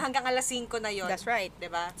na yun. hanggang alas 5 na yun. That's right.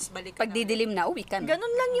 Diba? Tapos balik ka Pag na. didilim na, uwi ka na.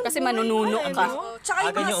 Ganun lang yung Kasi buhay manununo mo, ka. no? Oo. Tsaka yung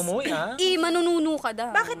Aga mga niyo umuwi, ha? Manununo ka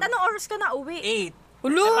daw. Bakit anong oras ka na uwi? 8.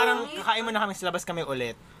 Hulo! Ay, parang kakain mo na kami sa labas kami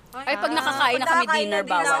ulit. Ay, pag nakakain na kami dinner, Pag nakakain na,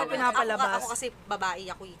 di na ako bawal. pinapalabas. Ako kasi babae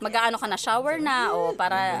ako eh. Mag-aano ka na, shower na, o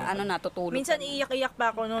para ano na, tutulog. Minsan ka na. iiyak-iyak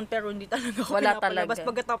pa ako noon pero hindi talaga ako Wala pinapalabas talaga.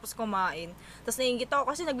 pagkatapos kumain. Tapos naiingit ako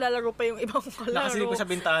kasi naglalaro pa yung ibang kalaro. Nakasilip ko sa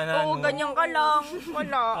bintana. Oo, no? ganyan ka lang.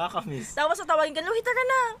 Wala. Nakakamiss. Tapos tawagin ka, Louie, tara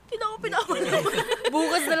na. Hindi na ako pinapalabas.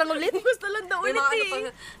 Bukas na lang ulit. Bukas na lang daw May ulit mga ano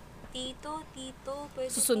eh. pa, Tito, pwede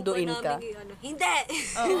Susunduin po ka. ba namin Hindi!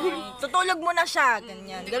 Oo. Tutulog mo na siya,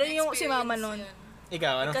 ganyan. Ganun yung si mama noon.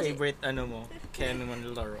 Ikaw, anong Kasi- favorite ano mo? Ken mo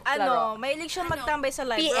laro? Ano, mahilig siya magtambay sa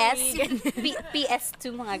library.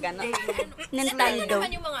 PS2, mga gano'n. Siguro Nintendo.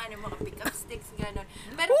 naman yung mga pick-up sticks, gano'n.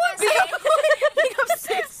 Pero kasi,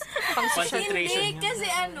 Concentration hindi, yun. kasi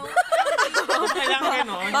Kailangan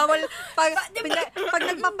ganon. Bawal, pag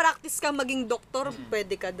nagpa-practice ka maging doktor,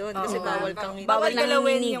 pwede ka doon. Kasi bawal kang Bawal nang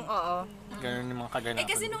galawin nanginig. yung, oo. Ganon yung mga kaganapan.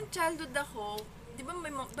 kasi nung childhood ako, di ba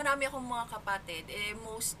marami akong mga kapatid,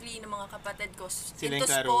 mostly ng mga kapatid ko Sila into yung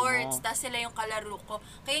kalaro sports, mo. tapos sila yung kalaro ko.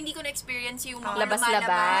 Kaya hindi ko na-experience yung mga Labas-labas.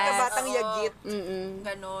 lumalabas. Batang Oo, yagit.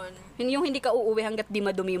 Ganon. Yung hindi ka uuwi hanggat di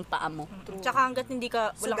madumi yung paa mo. Tsaka hanggat hindi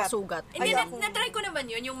ka, walang Sugat. sugat. Hindi, na-try ko naman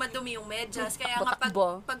yun, yung madumi yung medyas. Kaya nga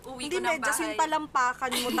Takbo. pag uwi Hindi ko ng medyo bahay,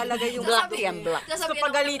 palampakan mo talaga yung Black yan, black. Tapos sasabihin ako ng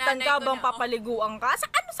pagalitan nanay ka, ko bang na, papaliguan ka?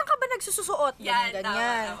 Saan ka ba nagsususuot? Yan, Ganyan.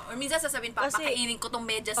 tama. Or minsan sasabihin, Kasi- papakainin ko tong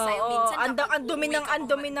medyas sa'yo. Oo, Minsan ang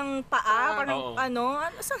dumi ng paa, parang Oo. ano,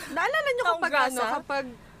 Naalala nyo Taong kapag grasa?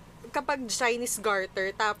 kapag Chinese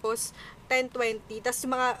garter, tapos 10-20, tapos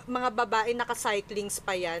yung mga babae naka-cyclings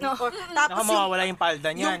pa yan. No. Or, Naka tapos mawawala yung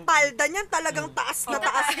palda niyan. yung palda niyan talagang taas na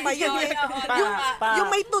taas pa yun eh. Yung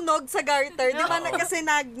may tunog sa garter, di ba kasi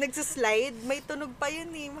nagsaslide, may tunog pa yun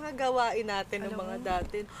eh. Mga gawain natin ng mga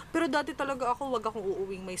dati. Pero dati talaga ako, wag akong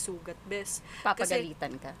uuwing may sugat, bes.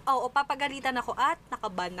 Papagalitan ka. Oo, papagalitan ako at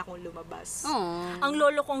nakaban akong lumabas. Oh. ang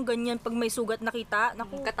lolo kong ganyan, pag may sugat nakita,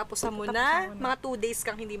 naku, Katapusan mo na, mga 2 days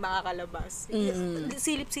kang hindi makakalabas.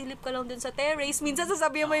 Silip-silip ka lang dun sa terrace. Minsan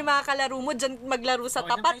sasabihin mo yung mga kalaro mo, dyan maglaro sa Oo,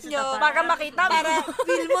 tapat dyan tayo sa nyo. tapat. para makita mo. Para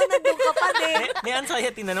feel mo na doon ka pa din. May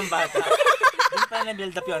anxiety na nung bata. Doon pa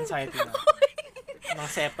na-build up yung anxiety na. Mga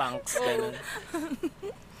sepangs, gano'n.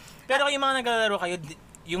 Pero yung mga naglalaro kayo,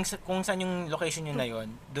 kung saan yung location nyo na yun,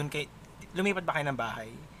 doon lumipat ba kayo ng bahay?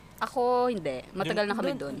 Ako, hindi. Matagal na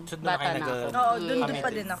kami doon. So, doon na Bata kayo na ako. Oo, dun Kami pa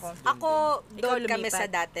din. din ako. Ako, doon Ikaw kami lumipat. sa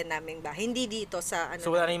dati naming bahay. Hindi dito sa ano.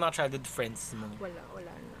 So wala na yung mga childhood friends mo. Wala na.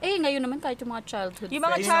 Eh, ngayon naman kahit yung mga childhood Yung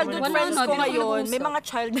mga Friends, childhood wala friends na, ko di na ngayon, nag-uusap. may mga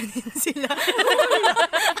child na din sila.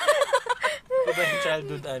 Diba yung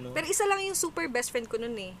childhood ano? Pero isa lang yung super best friend ko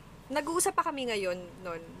nun eh. Nag-uusap pa kami ngayon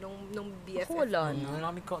nung BFF. Ako wala na. Wala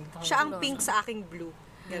kami Siya ang pink sa aking blue.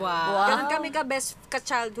 Ganun. Wow. Ganun kami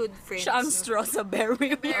ka-childhood friends. Siya ang straw sa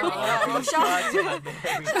berry. Oo, siya.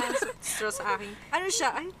 Straw sa akin. Ano siya?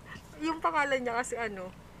 Ay, yung pangalan niya kasi ano.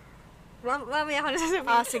 Mamaya ko na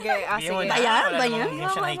sasabihin. Sige, Hindi mo sige. na- Ayan, wala ba namang yan? hindi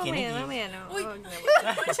siya nakikinig. Mamaya, no? Uy. Huwag na.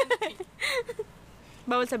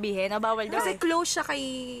 Bawal sabihin, bawal daw. Kasi close siya kay,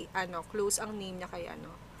 close ang name niya kay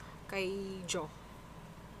kay Jo.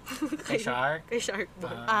 Kay Shark? Kay Shark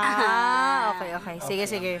Boy. Okay. Sige.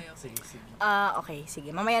 Sige. Okay, sige.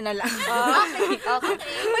 Mamaya na lang. Okay.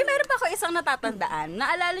 Uy, meron pa ako isang natatandaan.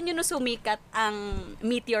 Naalala nyo no sumikat ang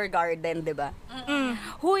Meteor Garden, di ba?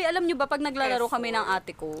 Huy, alam nyo ba, pag naglalaro kami ng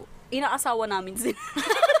ate ko, inaasawa namin sila.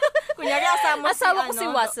 Kunyari, Asawa ko si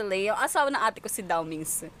Wesley, yung asawa ng ate ko si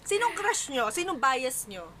Dowmings. Sinong crush nyo? Sinong bias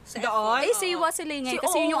nyo? Sa Doon? Ay, si Wesley ngayon,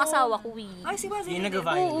 kasi yun yung asawa ko, Ay, si Wesley. Yung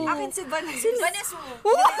nag-violin. Akin si Vanessa. Vanessa mo.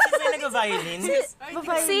 Sino yung nag-violin?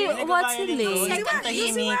 Si Wesley. Ang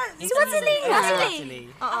tahimik. Si Wesley nga. Wesley.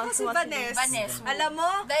 Ako si Vanessa. Vanessa. Alam mo,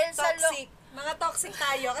 Dahil sa toxic. Mga toxic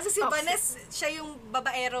tayo. Kasi si Vanessa, siya yung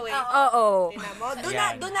babaero eh. Oo. Tingnan mo.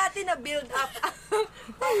 Ayan. Doon natin na-build up ang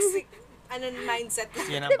toxic mindset.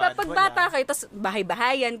 Yan ang Diba, bad pag boy, bata kayo, tapos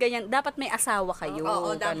bahay-bahayan, ganyan, dapat may asawa kayo.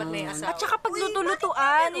 Oo, dapat ganun. may asawa. At saka pag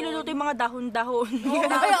luto-lutuan, niluluto yung mga dahon-dahon.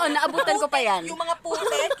 Ay, oo, naabutan ko pa yan. Yung mga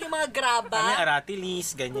putek, yung mga graba. Kami,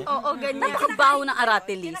 aratilis, ganyan. Oo, ganyan. Napakabaho ng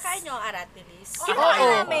aratilis. Kinakain nyo ang aratilis. Oo,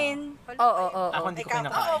 namin. Oo. Ako hindi ko Ikaw,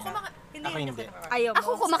 kinakain. Hindi, Ako hindi. Ayaw mo. Ako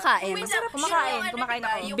kumakain. Kumakain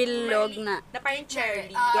ako. Bilog na. Na parang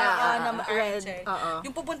cherry. Na red. Cherry. Oo.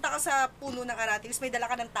 Yung pupunta ka sa puno ng aratilis, may dala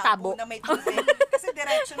ka ng Tabo. tabo na may tubig. Kasi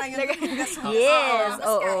diretso na yun. Yes,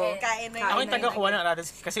 oo. Kain na yun. Ako yung taga-kuha ng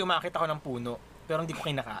aratilis kasi umakit ako ng puno. Pero hindi ko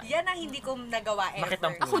kinakain. Yan ang hindi ko nagawa ever. Makit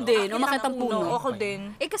ang puno. Ako din, umakit ang puno. Ako din.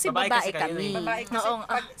 Eh kasi Babae babae kasi kayo kami. eh. Babae kasi Oo.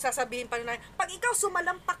 pag sasabihin pa na, pag ikaw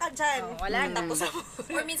sumalampak ka dyan, wala, tapos ako.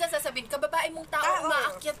 Or minsan sasabihin, kababae mong tao,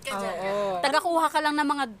 umaakyat ka dyan. Tagakuha ka lang ng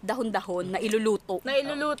mga dahon-dahon na iluluto. Na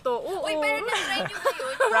iluluto. Oo. Uy, pero na-try nyo ba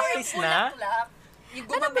yun? Practice na? Bulaklak. Yung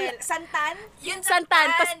gumamel, santan, Yun Santan,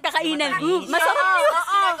 pas kakainin. Matamis. Masarap.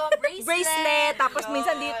 Ginagawa Bracelet, tapos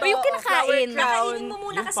minsan dito. O yung kinakain. nakainin mo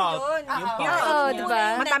muna Yung kasi pulp. yun. Yung pulp. Oo, Nakainin mo diba? muna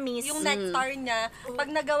yung Matamis. Yung nectar niya, pag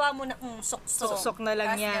nagawa mo na, sok-sok. Susok na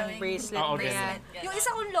lang Tapos yan. gawin- Bracelet Oo, na yan. Bracelet. Yung isa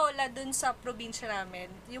kong lola dun sa probinsya namin,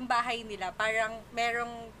 yung bahay nila, parang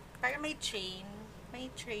may chain, may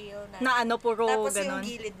trail na. Na ano, puro Tapos ganon. yung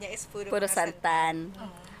gilid niya is puro Puro mga santan.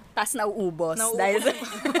 Tapos nauubos. Nauubos. Dahil, Bata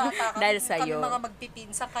kami, dahil sa'yo. Kami mga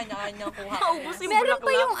magpipinsa, kanya-kanya kuha. Naubos yung Meron pa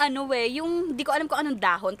bulaklak. yung ano yung di ko alam kung anong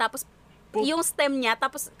dahon. Tapos yung stem niya,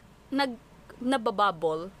 tapos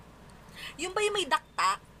nababubble. Yung ba yung may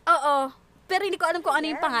dakta? Oo. Pero hindi ko alam kung ano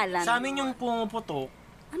yung pangalan. Sa amin yung pumuputok,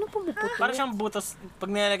 Anong pumuputo? parang siyang butas, pag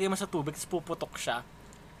nilalagay mo sa tubig, tapos puputok siya.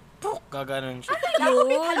 Puk! Gaganon siya.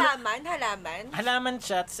 Yung halaman. Halaman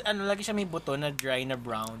siya, tapos lagi siya may buto na dry na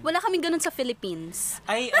brown. Wala kaming ganun sa Philippines.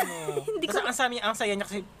 Ay, Tapos ang saya niya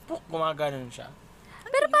kasi, puk! Gumaganon siya.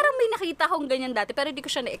 Pero parang may nakita akong ganyan dati, pero hindi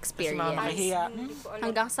ko siya Tapos mga na-experience. makahiya. Hindi ko alam.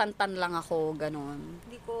 Hanggang santan lang ako, ganun.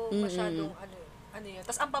 Hindi ko masyadong ano yun.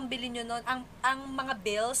 Tapos ang pambili nyo nun, ang mga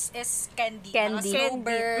bills is candy. Candy. Mga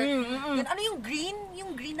Snowbird. Yun, ano yung green?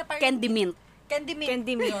 Yung green na parang... Candy mint. Candy mint.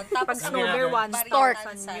 Candy mint. Yun. Tapos Pag snowbird one, Stork.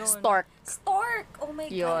 variantan yun. Stork. Stork. Oh my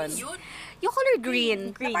Yun. God. Yun. Yung color green.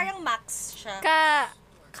 Na parang max siya.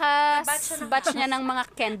 Batch niya ng mga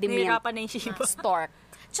candy mint. Nahirapan na yung shiba. Stork.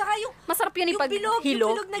 Tsaka yung... Masarap yun Yung pag bilog. hilo.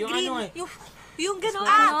 Yung bilog na Yung green. ano eh. Yung gano'n.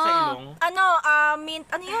 Sa ilong. Ano, mint,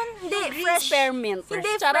 ano yun? Hindi, fresh. Spearmint.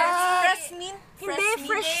 Hindi, Charot. Fresh mint. Hindi,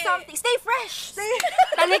 fresh something. Stay fresh!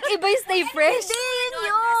 Talik iba yung stay fresh. Hindi yun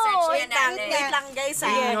Search yun! yan natin. Wait lang guys.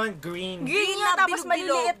 Green yun, green. Green na yun, tapos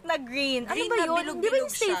bilog-bilog. maliliit na green. Ano Green ba na yun? bilog-bilog Di ba yung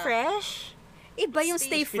stay siya? fresh? Iba yung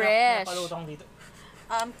stay fresh. Pinapalutang dito.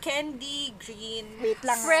 Candy, green. Wait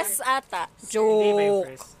lang. Fresh ata. Hindi ba yung Joke.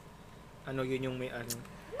 fresh? Ano yun yung may ano?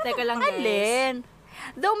 Teka lang guys. Alin?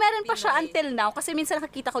 Though meron pa siya until now kasi minsan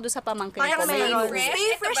nakakita ko doon sa pamangkin Parang ko. may May- fresh. Stay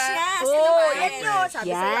Ito fresh ba? yan. Oh, Sino yan yun. Sabi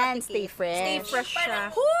sa Yan, stay fresh. Stay fresh siya.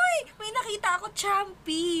 Huy! May nakita ako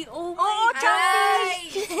Champy. Oh my Oo, God. Champy.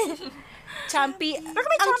 Champi. Pero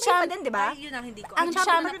may ang champi pa din, di ba? Ay, yun ang hindi ko. Ang Champi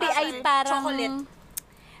champi pa ay rin. parang Chocolate.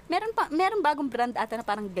 meron bagong brand ata na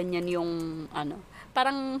parang ganyan yung ano.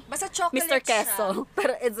 Parang Basta chocolate Mr. Queso.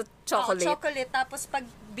 Pero it's a chocolate. Oh, chocolate. Tapos pag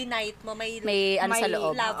binight mo, may May sa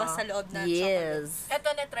loob. lava sa loob na chocolate. Yes. Ito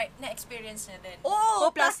na-experience niya din. Oh,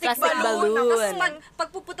 plastic, plastic balloon. Tapos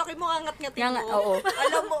pagpuputokin mo, angat-ngatin Yang, mo. oo.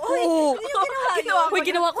 Alam mo, uy, Oo. ano yung ginawa yun? Uy,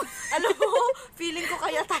 ginawa ko. Alam mo, feeling ko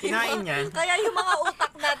kaya tayo. Kinain niya. Kaya yung mga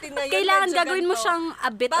utak natin ngayon. Kailangan medyo gagawin mo ganito. siyang a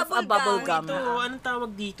bit of a bubble gum. Ito, anong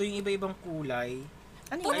tawag dito? Yung iba-ibang kulay.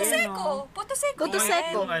 Ano Puto Ayan, seko. oh. Puto seko. Puto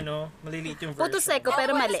seko. Yung ano, maliliit yung version. Puto seko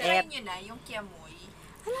pero maliit. Try nyo na, yung kiamoy.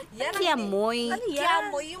 Yan. Kiamoy. Ano yan?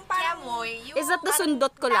 Kiamoy. Yung parang... Kiamoy, yung... Is that the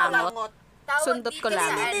sundot ko langot? Langot. tawag sundot dito ko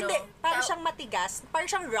lang. sa Hindi, hindi. ano, Parang siyang matigas. Parang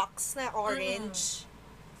siyang rocks na orange.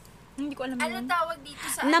 Hindi ko alam Ano yun. tawag dito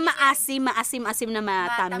sa... Na ano yan? maasim na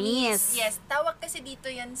matamis. Yes, tawag kasi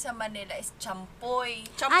dito yan sa Manila is champoy.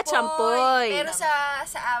 Ah, champoy. Pero sa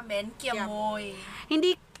amin, kiamoy.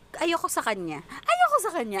 Hindi ayoko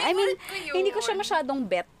sa kanya. I mean, Favorite ko yun. hindi ko siya masyadong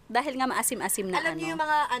bet dahil nga maasim-asim na Alam niyo yung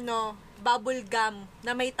mga bubble gum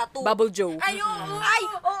na may tattoo. Bubble Joe. Ay, oo. Ay,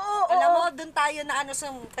 oo. Alam mo, doon tayo na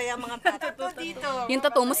sa kaya mga tattoo dito. Yung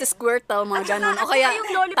tattoo mo si Squirtle, mga ganun. O kaya yung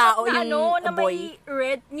lollipop tao, na yung na boy. may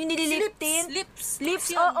red, yung nililip tint.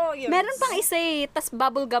 Lips. Oo, yun. Meron pang isa tas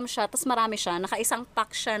bubble gum siya, tas marami siya. Naka-isang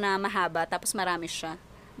pack siya na mahaba, tapos marami siya.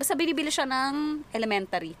 Basta binibili siya ng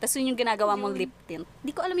elementary. Tas yun yung ginagawa mong lip tint.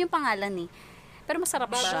 Hindi ko alam yung pangalan eh. Pero masarap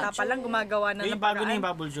siya. Bata pa lang gumagawa na Yung ng bago na paraan. yung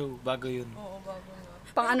Bubble Joe. Bago yun. Oo, bago na.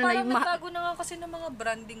 Pang ano na Parang yung nagbago na nga kasi ng mga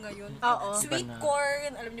branding ngayon. Oo. Sweet Iba na.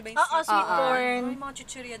 corn. Alam niyo ba yung Oo, sweet Oo. corn. Yung mga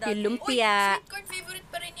chichirya dati. Yung lumpia. Sweet corn favorite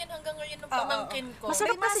pa rin yan hanggang ngayon ng pamangkin ko. Masarap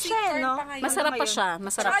May mga kasi sweet siya, corn no? pa ngayon. Masarap pa ngayon. siya.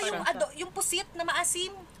 Masarap Tsaka siya. yung, yung pusit na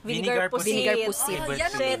maasim. Vinegar pusit. Vinegar pusit. Favorite yan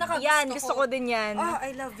ang ko yun. pinakagusto Yan, gusto ko din yan. Ah,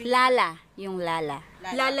 I love it. Lala. Yung lala.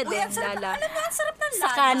 Lala din, ang sarap. lala. Alam mo, ang sarap ng Sa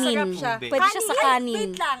lala. kanin. Sarap siya. Pwede siya sa kanin.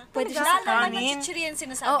 Wait lang. Pwede siya sa Lala na kanin? chichirya yung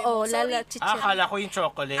sinasabi Oo, mo. Sorry. lala chichirya. Akala ko yung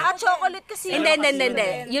chocolate. Chocolate kasi. Hindi.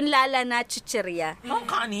 Yung lala na chichirya. Ang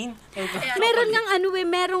kanin. Meron ngang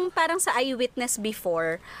merong parang sa eyewitness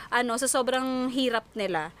before, sa sobrang hirap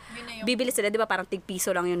nila, Yun na yun. bibili sila, di ba, parang tig-piso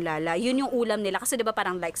lang yung lala. Yun yung ulam nila. Kasi di ba,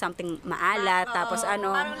 parang like something maalat, tapos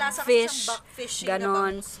Parang lasa kasi fish, siyang backfish yung ganon.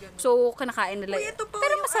 nabangus, ganon. So, kinakain nila. Uy, ito pa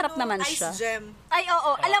Pero yung masarap naman ice siya. gem. Ay,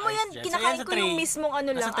 oo. Alam mo ice yan, gem. kinakain Sa ko yung tray. mismong ano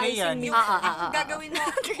Nasa lang. tray Ice yan. and Yung- milk. Ang gagawin mo,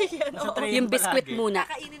 Nasa tray Yung yun biscuit palagi. muna.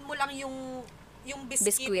 kakainin mo lang yung biscuit.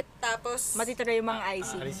 Biscuit. Tapos, Matitira yung mga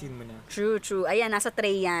icing. Alisin mo na. True. Ayan, nasa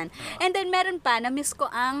tray yan. And then, meron pa, na-miss ko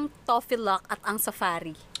ang Toffee Lock at ang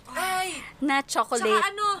Safari. Ay! Na tsaka chocolate.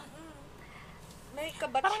 may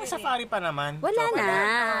kabat Parang yun safari pa naman. Wala na.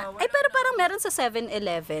 Chocolate. Ay, pero parang meron sa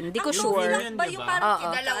 7-Eleven. Di ko Ang sure. Lucky Lock ba yung Diba? parang Oo.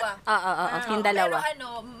 KitKat? Dalawa. Oo, yung dalawa. Pero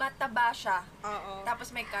mataba siya. Oo. Tapos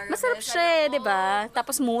may caramel Masarap sa siya, loob. di ba?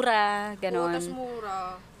 Tapos mura, Oo, ganon. tas mura.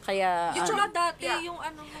 Kaya, Yung tsaka dati, yung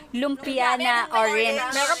lumpia na orange.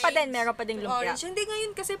 Meron pa din lumpia. Orange. Hindi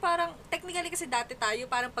ngayon kasi parang, technically kasi dati tayo,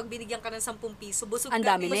 parang pag binigyan ka ng 10 piso, busog Ang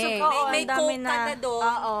ka. dami na busog eh. ka. Oo, May ang dami coke ka na doon.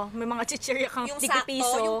 Oo, may mga chichirya kang Yung tigpi sakto,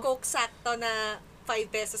 piso. yung coke sakto na 5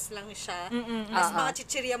 pesos lang siya. Tapos mga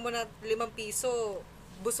chichirya mo na 5 piso,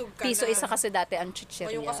 busog ka Piso na. isa kasi dati ang chichirya.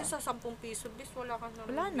 Ngayon kasi sa 10 piso, bis, wala ka na.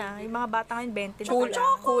 Wala na. Yung mga bata ngayon, 20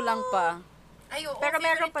 na Kulang pa. Ay, oo, Pero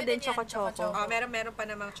meron favorite pa ko din yan, choco-choco. Oh, meron pa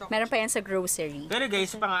namang chocolate. Meron pa yan sa grocery. Pero guys,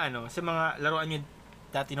 sa mga sa mga laruan nyo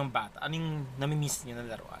dati nung bata, anong namimiss nyo na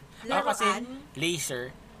laruan? Ako kasi,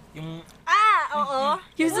 laser, yung Oo.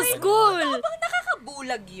 Yung sa school! Bang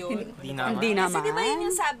nakakabulag yun? hindi naman. Hindi Kasi naman. di ba yun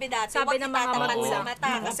yung sabi dati, Sabi huwag ng mga itatapat magulang. sa mata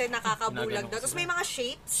kasi nakakabulag Ginaganon daw. Tapos sila. may mga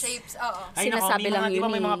shapes. Shapes, oo. Ay, Sinasabi nako, lang di ba yun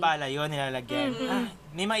may eh. mga bala yun nilalagyan?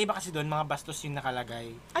 May mga iba kasi doon, mga bastos yung nakalagay.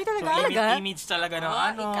 Ay, talaga? So, Talaga? image talaga ng Oh,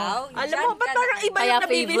 ano. ikaw. Alam dyan mo, ba't ka parang na- iba Kaya yung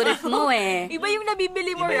nabibili favorite mo eh. Iba yung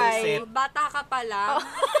nabibili mo, Iba yung right? set. Bata ka pa lang,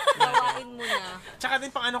 gawain mo na. Tsaka din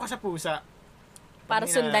pang ano ka sa pusa. Para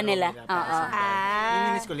Pag sundan nilalaro nila. para Oo. sundan. Yung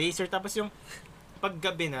ninis ko, laser. Tapos yung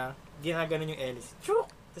paggabi na, ginaganon yung Ellis.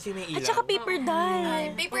 Tapos yun yung ilaw. At saka paper doll. Ay,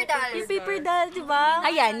 paper doll. Yung paper doll, di ba?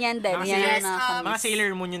 Ayan, yan din. Mga Yan Sailor- ang nakakamiss. Mga Sailor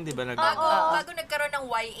Moon yun, di ba? Bago nagkaroon ng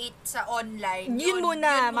Y8 sa online. Yun muna,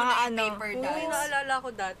 mga yung ano. paper Uy, dolls. naalala ko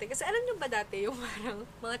dati. Kasi alam nyo ba dati yung parang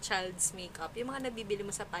mga child's makeup, yung mga nabibili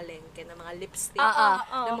mo sa palengke na mga lipstick,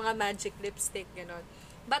 ng mga magic lipstick, gano'n.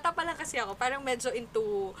 Bata pa lang kasi ako, parang medyo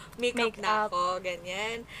into makeup na Makeup. ako,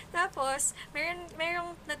 ganyan. Tapos,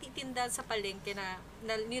 merong natitinda sa palengke na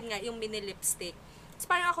yun nga, yung mini lipstick. Tapos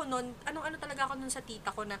parang ako nun, anong-ano talaga ako nun sa tita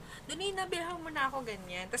ko na, Donina, bilhan mo na ako,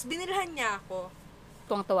 ganyan. Tapos binilhan niya ako.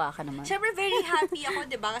 Tuwang-tuwa ka naman. Siyempre, very happy ako,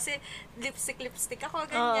 di ba? Kasi lipstick ako,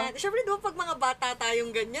 ganyan. Siyempre, di ba, pag mga bata tayong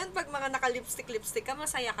ganyan, pag mga naka-lipstick ka,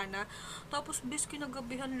 masaya ka na. Tapos, bis,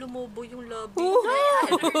 kinagabihan, lumobo yung labi.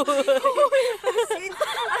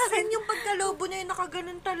 as in, yung pagkalobo niya, yung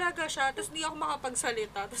nakaganon talaga siya. Tapos, di ako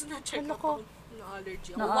makapagsalita. Tapos, na-check ako.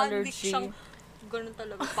 Na-allergy ako. 1 week Na-allergy. siyang ganun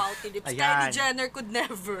talaga, pouty lips. Ayan. Kylie Jenner could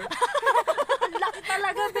never. Ang laki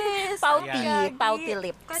talaga, bes. Pouty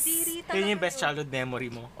lip. Kadiri talaga. Yun yung best yun. childhood memory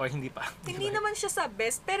mo? Or hindi pa? Hindi naman siya sa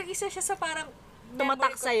best, pero isa siya sa parang Tumatak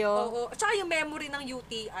memory ko. sa'yo. Oo. Tsaka yung memory ng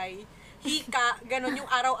UTI, hika, ganun, yung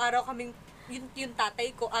araw-araw kaming, yung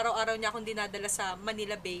tatay ko, araw-araw niya akong dinadala sa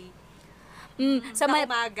Manila Bay. Sa Na may,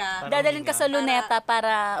 umaga. dadalhin ka sa Luneta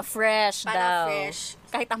para fresh Para daw. fresh.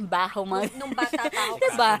 Kahit ang baho mga. Nung bata pa ako,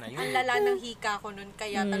 Diba? kasi ang lala ng hika ko nun,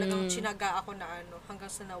 kaya talagang tsinaga ako na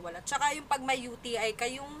hanggang sa nawala. Tsaka yung pag may UTI ka,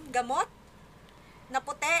 yung gamot, na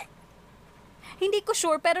puti, Hindi ko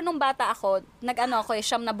sure, pero nung bata ako,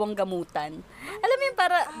 siyam na buwang gamutan. Alam mo yun,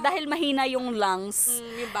 para, dahil mahina yung lungs,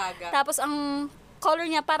 yung baga. tapos ang color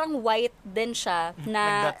niya parang white din siya,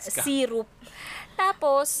 na Nag-dots ka. syrup.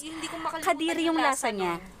 Tapos, Hindi ko makalimutan kadiri yung lasa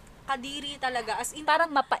niya. Kadiri talaga. As in, Parang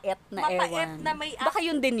mapait na mapait ewan. na may Baka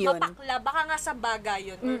yun din yun. mapakla. Baka nga sa baga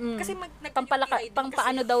yun. Kasi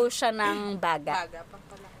Pampaano daw siya ng baga. Baga,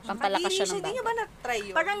 pampalakas. Pampalakas siya ng Hindi baga. niyo ba na-try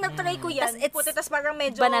yun? Parang na-try ko yan. Tas it's Puti, tas parang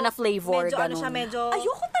medyo... banana flavor, Medyo ano ganun. siya, medyo...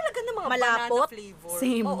 Ayoko talaga ng mga Malapot? banana flavor.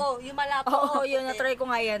 Same. Oo, yung malapot. Oo, yun, na-try ko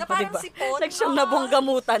nga yan. Na parang Diba? sipon. Like siyang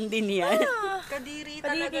nabonggamutan din yan. Kadiri Kadiri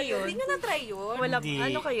talaga yun. yun. Hindi nyo na-try yun? Wala, Hindi.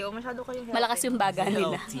 ano kayo? Masyado kayong healthy. Malakas yung baga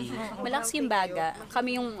nila. Healthy. Malakas yung baga. Kami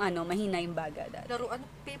yung mahina yung baga dati. Laro, ano,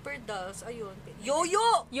 paper dolls, ayun.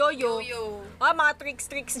 Yo-yo! Yo-yo. Yo. Mga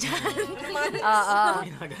tricks dyan. Ah,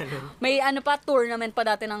 Ganun. may pa tournament pa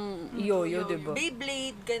dati ng yo-yo, di ba?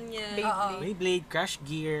 Beyblade, ganyan. Beyblade, Crash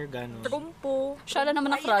Gear, gano'n. Trumpo. Siya lang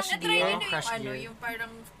naman ng crush Na-try gear. niyo na Crush yung gear. yung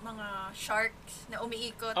parang mga sharks na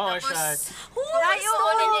umiikot. Oo, tapos, sharks. Ay, oo,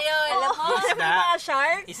 niyo yun. Alam mo, Isda. Mga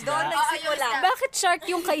shark. Isda. doon nagsimula. yung Bakit shark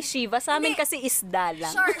yung kay Shiva? Sa amin kasi isda lang.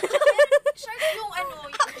 Shark. Shark yung ano.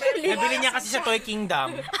 Nabili niya kasi sa Toy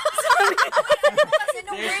Kingdom. Kasi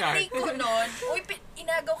nung There's birthday shark. ko noon,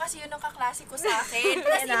 inagaw kasi yun ng kaklase ko sa akin.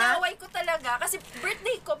 Tapos inaway ko talaga. Kasi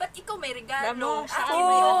birthday ko, ba't ikaw may regalo? Alam mo, siya Ah, ang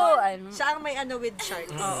may Oo, ano. ano. Siya ang may ano with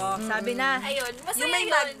sharks. Oo, sabi na. Ayun, masaya Yung may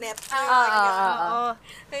yun. magnet. Oo.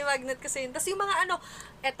 May magnet kasi yun. Tapos yung mga ano,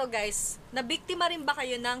 eto guys, nabiktima rin ba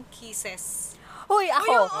kayo ng kisses? Hoy,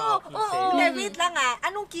 ako. Oo. Hindi, wait lang ah.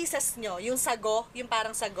 Anong kisses nyo? Yung sago? Yung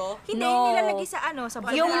parang sago? Hindi, No. nilalagay sa ano, sa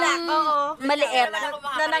Yung Oo. maliit. Wala akong Na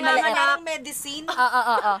makakarinig. nanganganak. Parang medicine?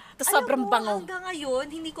 Tapos sobrang Alam mo, bango. hanggang ngayon,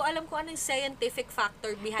 hindi ko alam kung ano yung scientific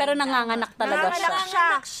factor behind Pero that. nanganganak talaga siya.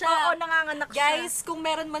 Nanganganak siya. Oo, nanganganak siya. Guys, kung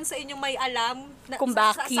meron man sa inyong may alam Kung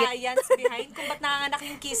sa bakit. science behind kung ba't nanganganak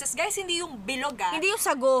yung kisses, guys, hindi yung bilog ah. Hindi yung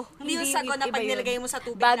sago. Hindi yung sago na iba pag yun. nilagay mo sa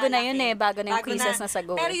tubig Bago na lalaki. yun eh, bago na yung kisses na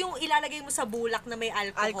sago. Pero yung ilalagay mo sa bulak na may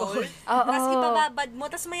alcohol. Oo. Tapos ibababad mo,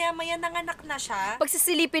 tapos maya-maya nanganak na siya. Pag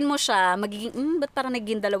sisilipin mo siya, magiging, ba't parang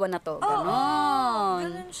naging dalawa na to? Ganon.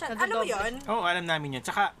 Ganun siya. Alam mo yun? Oo, alam namin yun.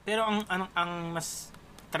 Tsaka, pero ang mas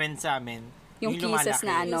trend sa amin, Yung kisses lumalaki,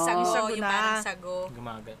 na ano. Yung sago, Sago yung na. parang sago.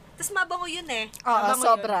 Gumagat. Tapos mabango yun eh. Oo, Mabango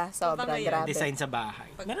sobra, Mabango yun. grabe. Design sa bahay.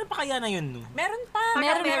 Meron pa kaya na yun, no? Meron pa.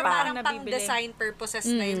 Meron pa. Parang Nabibili. pang-design purposes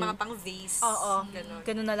na yung mga pang-vase. Oo. Ganun.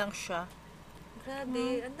 Ganun na lang siya.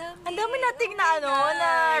 Grabe, ang dami. Ang dami nating na ano, na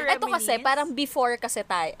Ito kasi, reminisce. parang before kasi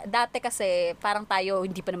tayo, dati kasi parang tayo,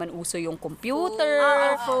 hindi pa naman uso yung computer,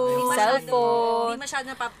 phone. cellphone. Hindi masyado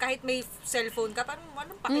na pop. Kahit may cellphone ka, parang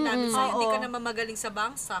anong pakinabig sa'yo? Hindi ka na mamagaling sa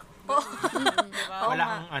bangsak. Diba? Wala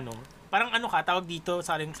kang ano. Parang ano ka, tawag dito,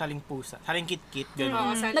 saling pusa. Saling kit-kit, Oo,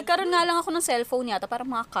 gano'n. sa- Nagkaroon nga lang ako ng cellphone yata, parang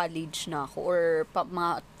mga college na ako, or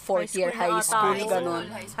mga fourth year high ata. school, High ganun.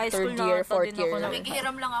 school, high school Third na year, ata fourth din year. ako na-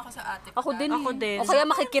 Nakikihiram lang ako sa ate ko. Ako din. Ako eh. din. O kaya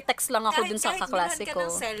makikitext lang ako dun sa kaklase Kahit ko. bilhan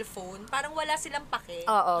ka ng cellphone, parang wala silang pake.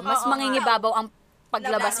 Oo, mas mangingibabaw ang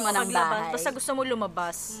paglabas mo ng Paglabas. bahay. Basta gusto mo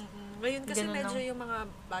lumabas. Ngayon kasi Ganun medyo lang. yung mga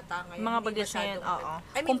bata ngayon. Mga hindi bagets ngayon, masyadong- oo.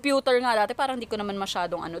 I mean, Computer nga dati, parang hindi ko naman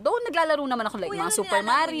masyadong ano. Doon naglalaro naman ako like Uy, mga ano Super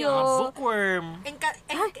nilalaro niyo? Mario. Mga bookworm.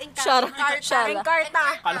 Shara. Shara. Encarta.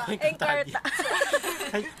 Kala ko yung kantadi.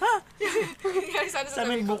 Ay, ha? Sana Sa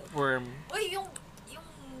amin bookworm. Uy, yung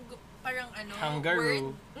parang ano, Kangaroo. word.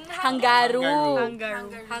 Hanggaru.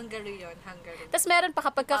 Kangaroo. Hungary yun, Hungary. Tapos meron pa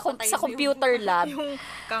kapag Papatayin sa mo yung- computer lab, Yung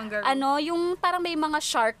kangaroo. ano, yung parang may mga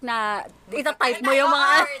shark na itatype mo yung mga,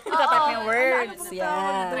 itatype mo yung words. Try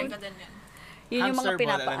Yan. ko din yan. Yun yung mga Hamster ball,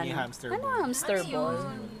 alam pinapaano. niyo hamster Ano ball? hamster ball?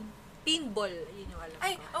 Pinball, yun yung alam.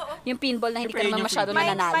 Ay, oo. Yung pinball na hindi ka Siyempre, naman yun yung masyado free game.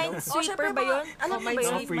 nananalo. Minesweeper ba yun? Alam mo ba yun?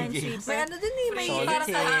 Mga free games. Minesweeper. May ano din eh, may Solitaire. parang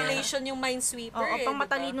calculation yung Minesweeper Oo, eh. pang diba?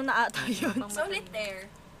 matalino na ata yun. Solitaire.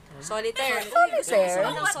 Solitaire. Solitaire?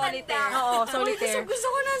 Gusto ko ng solitaire. Oo, Uy, solitaire. gusto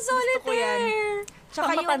ko ng solitaire. ko yan. Tsaka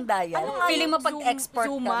matanda yan. ano nga Feeling yung mo pag-export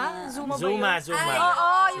ka Zuma? na. Zuma ba Zuma, yun? Zuma. Oo,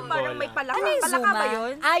 yung parang may palaka. Ano yung Palaka Zuma? ba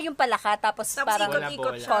yun? Ah, yung palaka. Tapos parang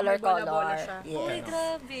ikot-ikot siya. color, may bola-bola color. siya. Uy, Yeah.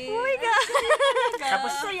 grabe.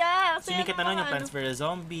 Tapos, Saya. sumikat na nun yung Plants vs.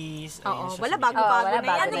 Zombies. Oo, Ayun siya, wala sumikat. bago-bago Oo, wala na bago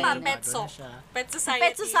yan. Ano na ba, yun. Petso? Bago na siya. Pet Society.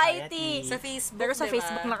 Pet Society. Sa Facebook, Pero sa diba?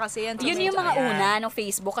 Facebook na kasi yan. Yun yung mga Ayan. una ng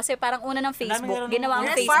Facebook. Kasi parang una ng Facebook, meron ginawa ang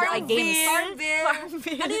ng- Facebook ay games. Farmville.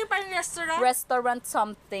 Ano yung parang restaurant? Restaurant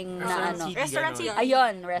something na Restaurant ano. City, Restaurant ganun. City.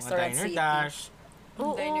 Ayun, Mga Restaurant Diner City. Dash.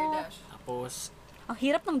 Diner Dash. Tapos, Ang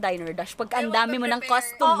hirap ng Diner Dash pag ang Ayaw dami mo ng mag-prepare.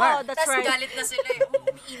 customer. Oo, that's Tapos right. galit na sila eh.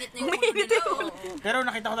 Umiinit na yung ulo nila. Oo. pero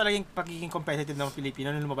nakita ko talaga yung pagiging competitive ng mga Pilipino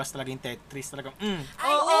nung lumabas talaga yung Tetris. Talagang, Ay,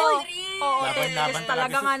 Oo. agree. Oo, Laban-laban Tetris talaga.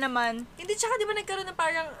 talaga nga naman. Hindi, tsaka di ba nagkaroon ng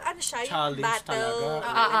parang, ano siya, yung Challenge battle.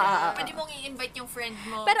 talaga. Pwede mong i-invite yung friend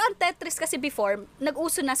mo. Pero ang Tetris kasi before,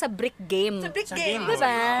 nag-uso na sa brick game. Sa brick Sa game. game,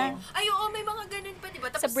 Diba? Ay, oo, may mga ganun pa, di di ba?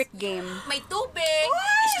 Sa Tapos, brick game. may tubig,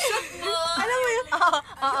 isushoot mo. Alam mo yun?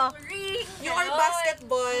 Yung ring. Yung or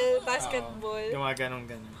basketball. Yung mga ganon.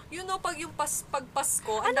 You know, pag yung pag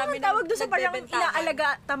Pasko, ang Ano dami ang tawag doon sa parang nagbebentahan. inaalaga?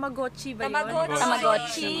 Tamagotchi ba yun? Tamagotchi.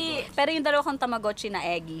 Tamagotchi. Pero yung dalawa kong Tamagotchi na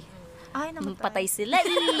eggy. Ay, namatay. Patay sila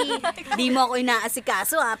Di mo ako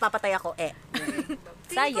inaasikaso papatay ako Feeling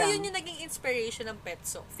ko Sayang. yun yung naging inspiration ng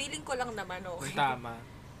Petso. Feeling ko lang naman, okay. Tama.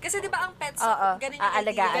 Kasi di ba ang Petso, Oo, ganun yung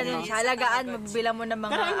aalagaan idea mo. Ganun siya. Alagaan, magbibila mo ng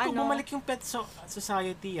mga Pero alam ko, ano. bumalik yung Pet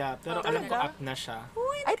Society pero alam ko up na siya.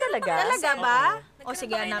 Ay, talaga? Talaga ba? Nagkaroon O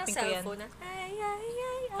sige, ba kayo ng hanapin ko yan. cellphone na, ay,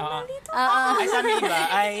 ang Oo. malito. Ay, sabi iba,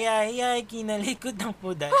 ay, kinalikod ng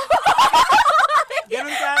puday.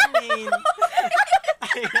 Ganun sa amin.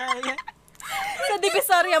 Ay. Sa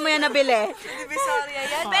Divisoria mo yan nabili. Divisoria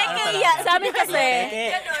yan. Peke Ano yan. Sa amin kasi,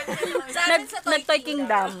 Ganon. Sa amin sa nag-Toy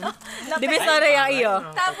Kingdom. Divisoria iyo.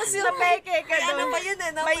 Tapos yung Sa peke ka ano doon. pa yun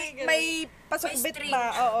no? May pasukbit string. pa.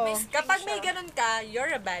 Oo. May string Kapag siya. may ganun ka,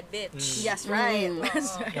 you're a bad bitch. Yes, right.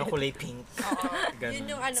 Yung kulay pink.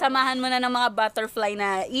 Yun yung ano. Samahan mo na ng mga butterfly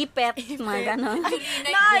na ipet, mga ganon.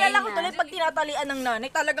 Naalala ko tuloy pag tinatalian ng nanay,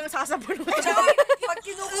 talagang sasabunutan.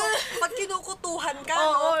 pag kinukutuhan ka,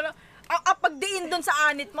 Oo. no? Pagdiin doon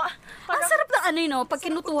sa anit mo. Ang sarap ng ano yun, pag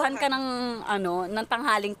kinutuhan ka ng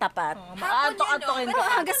tanghaling tapat. Antok-antokin ka.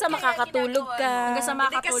 Hanggang sa makakatulog ka. Hanggang sa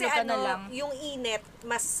Hindi kasi makakatulog ka na lang. yung init,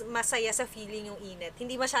 mas masaya sa feeling yung init.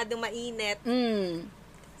 Hindi masyadong mainit.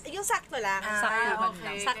 Yung sakto lang.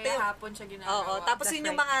 Okay. Sakto Kaya yung... hapon siya ginagawa. Oo, tapos That's yun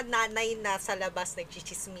yung mga nanay na sa labas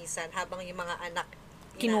nagchichismisan habang yung mga anak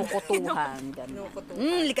Kinukutuhan.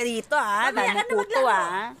 Kinukutuhan. Lika dito dami kuto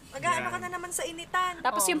Mag-ano ka na naman sa initan.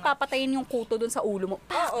 Tapos yung papatayin yung kuto dun sa ulo mo.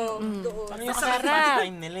 Oo, doon. Ano yung Masarap.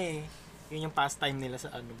 pastime nila Yun yung pastime nila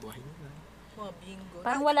sa buhay nila. Mga bingo.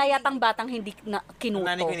 Parang wala yatang batang hindi na Ang kinuto.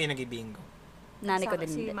 nanay ko hindi nag-ibingo. Nanay ko din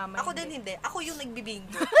Si hindi. mama. Ako din hindi. Ako yung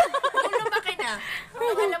nagbibingo. Kung lumaki na,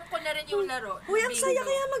 alam ko na rin yung laro. Uy, ang Bingo. saya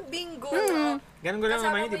kaya magbingo. Ganun ko lang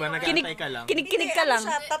naman yun, di ba? Nag-aantay ka lang. Kinig-kinig ka lang.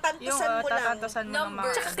 Siya, tatantusan mo lang. tatantosan mo ng mga...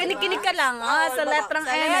 Number. Kinig-kinig ka lang. Sa letrang Sa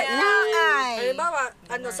N. letrang Ay. Halimbawa,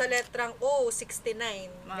 sa letrang O, 69.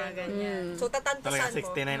 Mga ganyan. So, tatantusan Talaga mo.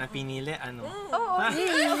 69 ang pinili, ano? Oo.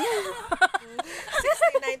 69.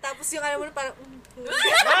 Tapos yung alam mo na parang...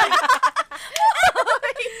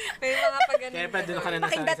 May mga pag-ano. Kaya pwede na ka na nasanay sa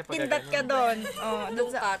Pakindat-kindat ka pagkagano. doon. Oh,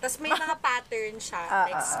 Doon ka. Tapos may mga pattern siya.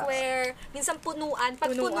 Like square. Minsan punuan. Pag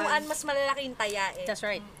punuan, mas malalaki yung taya eh. That's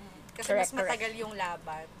right. Kasi Correct, mas matagal yung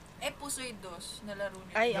laban. Pusoy dos, nalaro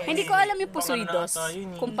niya. Ay, okay. Hindi ko alam yung pusoy-dos. Baka na ata yun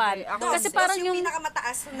eh. Kung paano. Ako, Kasi Dos parang yung yung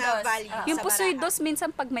pinakamataas na Dos. value yung sa pusoy-dos minsan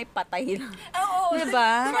pag may patay lang. Oo. Diba?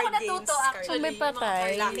 Doon ako Card natuto games, actually. May patay. Or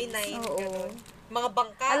lucky nine. Oo. Ganun. Mga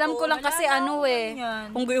bangka. Alam ko lang kasi yan.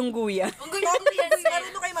 unggoy-ungguya. Unggoy Tong ko yan. eats.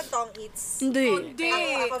 Marunong kayo mag-tong eats. Hindi.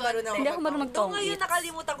 Ako marunong. Hindi ako marunong mag-tong Doon ngayon eats.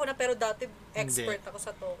 nakalimutan ko na pero dati expert ako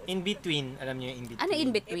sa tong eats. In between, alam niyo yung in between. Ano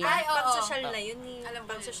in between? Ay, oo. Pang social na yun eh. Alam ko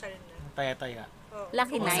Pang yun. social na. Taya-taya.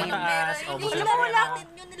 Lucky Ubus nine. sa taas, Hindi ubus ko sa Alam mo pera. natin,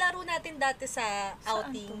 yung nilaro natin dati sa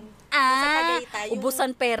outing. Sa Ah, Tagaytay, yung-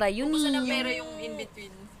 ubusan pera yun Ubusan ng eh. pera yung in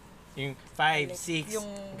between. Yung 5, 6, Yung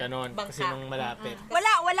ganon. bangka. Kasi nung malapit.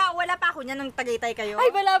 Wala pa ako niyan nung Tagaytay kayo.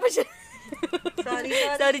 Ay, wala pa siya. Sorry,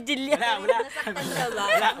 Sorry, Jillian. Wala. Nasaktan ka ba?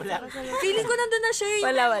 Wala. Feeling ko nandun na siya yung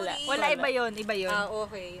Wala. memory. Wala, iba yun.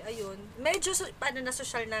 Okay. Ayun. Medyo, paano na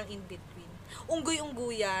social na in between.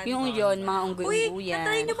 Unggoy-ungguyan. Yung yun, mga Uy, unggoy-ungguyan.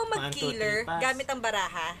 natry nyo bang 1, 2, mag-killer 3, pass. gamit ang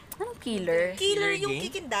baraha? Anong killer? Killer yung game?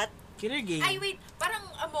 kikindat. Killer game. Ay, wait. Parang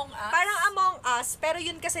Among Us. Parang Among Us, pero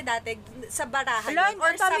yun kasi dati sa baraha Wala, yun. Or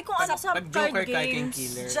ang dami kong ano sa Pag Joker card ka, kayong games.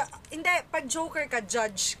 killer. Hindi, pag Joker ka,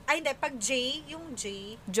 judge. Ay, hindi, pag J, yung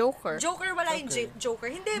J. Joker. Joker, wala yung J, Joker.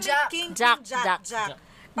 Hindi, may Jack. King, Jack, King, Jack. Jack.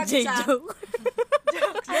 Pag J. Jack, Joker.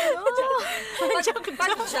 pag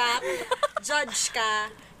Jack, judge ka.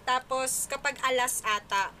 Tapos, kapag alas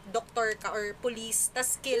ata, doktor ka or police,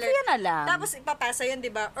 tas killer. Hindi ko yan alam. Tapos, ipapasa yun, di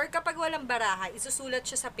ba? Or kapag walang baraha, isusulat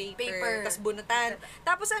siya sa paper. Paper. Tas bunutan.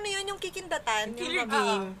 Tapos, ano yun, yung kikindatan. Killer yung,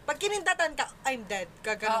 game. Pag kinindatan ka, I'm dead.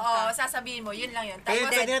 Gaganon Oo, ka. sasabihin mo, yun lang yun. Kaya Tapos,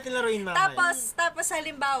 pwede natin laruin mamaya. Tapos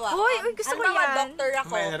halimbawa, Uy, gusto ko halimbawa, yan. doctor ako.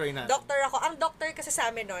 Mamaya laruin natin. Doctor ako. Ang doctor kasi sa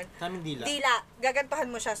amin nun, Sa amin dila. gagantuhan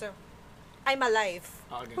mo siya. So, I'm alive.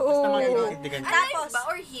 Okay. Basta magtitigan ka. alive Tapos- ba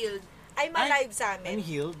or healed? I'm alive sa I'm amin.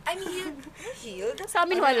 healed. I'm healed. Healed? Sa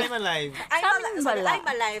amin wala. I'm alive. I'm, Sa amin wala. I'm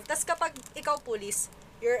alive. Tapos kapag ikaw police,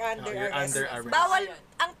 you're under you're arrest. under arrest. Bawal,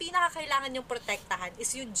 ang pinakakailangan yung protektahan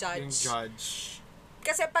is yung judge. Yung judge.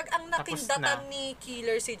 Kasi pag ang Tapos napindatan na. ni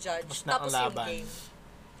killer si judge, Tapos na ang tapos yung laban. game.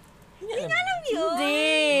 Hindi alam. Hindi.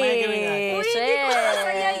 May gawin natin. Uy, hindi ko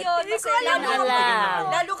masaya yun. Kasi ko alam.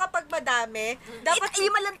 lalo kapag madami, dapat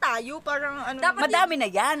Lima lang tayo, parang ano. Dapat Madami na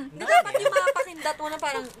yan. dapat yung mga pakindat mo na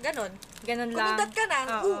parang ganon. Ganun lang. Kumindat ka na.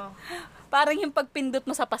 Oo. Parang yung pagpindot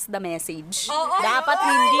mo sa pass the message. Oo. Dapat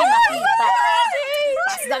hindi makita.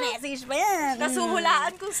 Pass the message pa yan.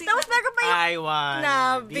 Nasuhulaan kung sino. Tapos meron pa yung I want na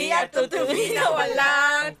be a tutuwi na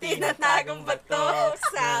walang tinatagong bato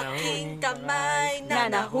sa aking kamay Na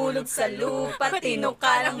nahulog sa lupa,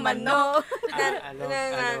 tinuka ng manok.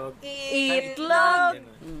 Alog. Itlog.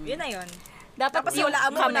 Yun na yun. Dapat Tapos yung hulaan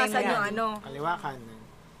mo kamay nasan mo yung yan. ano. Kaliwa kanan.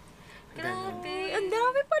 Grabe. Ang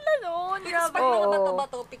dami pala nun. Tapos Grabe. pag mga Oo.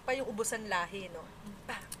 bato-topic pa yung ubusan lahi, no?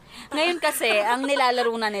 Ngayon kasi, ang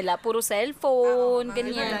nilalaro na nila, puro cellphone,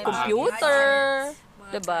 ganyan, Mga computer.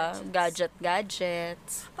 Diba?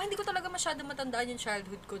 Gadgets. Hindi ko talaga masyado matandaan yung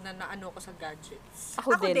childhood ko na naano ko sa gadgets.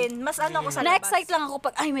 Ako, Ako din. Mas ano ako sa labas. Na-excite lang ako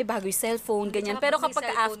pag, ay, may bago yung cellphone, ganyan. Tsaka Pero pag may kapag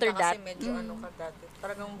cellphone after ka that, kasi medyo ano ka dati.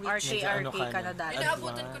 Talagang rich. Medyo ano RK ka ka na na. dati.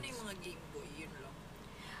 Inaabutan ko na yung mga Game Boy, yun lang.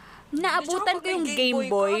 naabutan ko yung Game Game Boy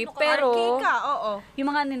ka, Boy, ano ka, pero Arcade ka, oo. yung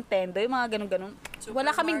mga Nintendo, yung mga ganun-ganun, Super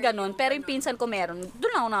wala kaming Mario, ganun. Pero yung pinsan ko meron,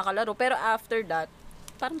 doon lang ako nakakalaro. Pero after that,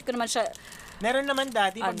 parang hindi ko naman siya, Meron naman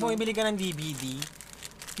dati, pag Ano? bumibili ka ng DVD,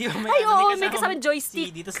 di ba Ay, oo, may kasamang kasamang joystick.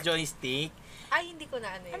 CD, tapos joystick. Ay, hindi ko na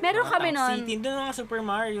ano yun. meron kami nun. City, doon mga Super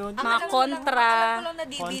Mario. Ang mga alam ko Contra. Lang, alam ko lang na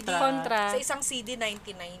DVD. Contra. Sa isang CD,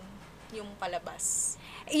 99 yung palabas.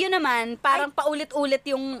 Yun naman, parang paulit-ulit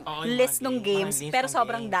yung Oo, yung list mga ng game, games, mga list pero ng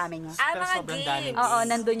sobrang games. dami niya. Ah, Pero mga sobrang games. daming Oo, games.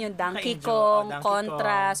 nandun yung Donkey Ka-enjoy. Kong, Donkey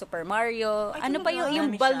Contra, Kong. Super Mario. Ano pa yung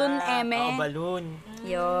Dami balloon siya. eme? Oo, balloon.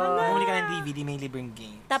 Yun. Bumili ka ng DVD, may libreng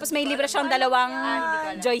game. Tapos may libre siyang dalawang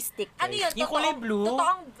joystick. Ano yun? Yung kulay blue?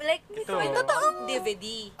 Totoong, like, Ito. may totoong DVD.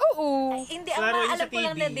 Oo. Hindi, ang Laro yun alam sa ko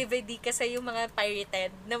lang TV. na DVD kasi yung mga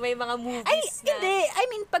pirated na may mga movies Ay, na. hindi. I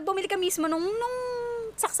mean, pag bumili ka mismo nung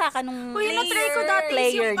saksakan nung Uy, na-try ko dati is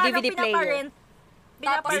player, yung parang DVD player. pinaparent.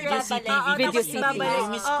 Tapos Video Pinaparent. City, Oo, Video tapos City. ibabalik.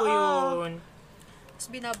 Miss ko Oo. yun. Tapos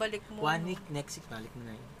binabalik mo. 1 week, next week, balik mo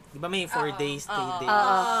na yun. Di ba may 4 days, 3 days?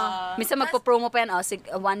 Oo. Minsan magpo-promo pa yan, oh, 1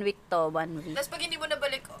 week to, 1 week. Tapos pag hindi mo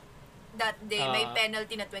nabalik that day, may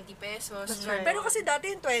penalty na 20 pesos. Pero kasi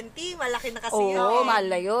dati yung 20, malaki na kasi Oo, yun. mahal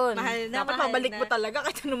na yun. Mahal na, Dapat mahal mabalik na. mo talaga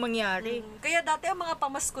kahit anong mangyari. Kaya dati ang mga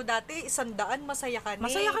pamasko dati, 100, masaya ka na.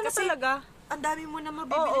 Masaya ka na Kasi talaga. ang dami mo na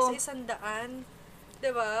mabibili Oo. sa 100.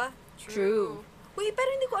 Diba? True. Uy, pero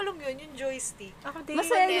hindi ko alam yun, yung joystick. Ako din.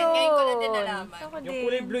 Masaya Then, ngayon ko lang din yun. nalaman. Ako Yung din.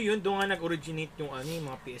 kulay blue yun, doon nga nag-originate yung ano, yung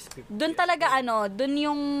mga PSP. Doon talaga doon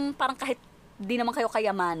yung parang kahit di naman kayo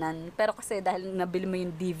kayamanan, pero kasi dahil nabili mo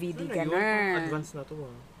yung DVD, Ano yun? Parang ganun. advance na to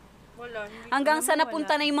ah. Wala. Hindi Hanggang Alam sa mo,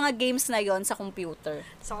 napunta na yung mga games na yon sa computer.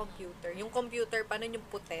 sa computer. Yung computer pa nun yung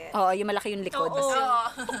puti. Oo, yung malaki yung likod. Oo. Oo.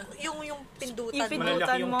 Yung pindutan Yung mo. pindutan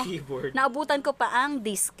Malalaki yung mo. keyboard. Naabutan ko pa ang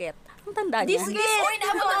disket. Ang tanda niya. Disket! Uy,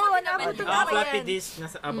 naabutan ko din naman. naabutan Ah, ko floppy yan. disk,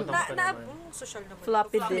 nasa abot ang pa naman. Social naman.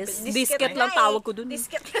 Floppy disk. Disket Disket lang nga eh. tawag ko dun.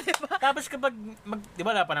 Disket ka, diba? Tapos kapag, di ba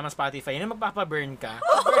wala pa naman Spotify, na magpapaburn ka.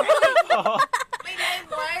 May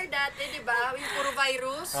LimeWire dati, di ba? Yung puro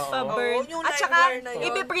virus. Oo. Pa-burn. yung At saka, LimeWire na yun.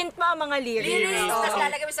 ipiprint mo ang mga lyrics. Lyrics. Oo. Tapos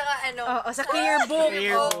lalagay mo sa ano. Oo, sa clear book.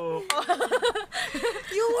 Yearbook.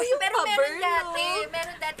 Yung Pero meron pa-burn, dati, no?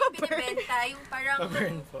 meron dati binibenta yung parang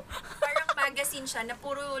Pa-burn po. parang magazine siya na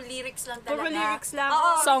puro lyrics lang talaga. Puro lyrics lang.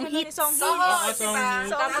 Oo, song ganun, hits. Song Oo, hits. song diba? hits.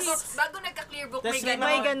 Tapos Song hits. bago nagka-clear book, Tapos may may gano'n.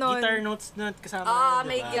 May mga ganon. guitar notes na kasama. Ah, nun,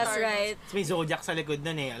 may diba? guitar. That's right. Tapos may Zodiac sa likod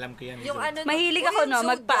nun eh. Alam ko yan. Yung ano, Mahilig uy, ako yung Zodiac.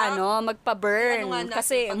 magpa-burn. Ano nga natin,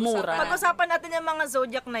 Kasi pag-usapan. mura. Pag-usapan natin yung mga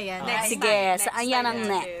zodiac na yan. Next Sige, time, saan next yan time ang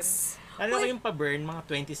natin. next? Alam ko yung pa-burn, mga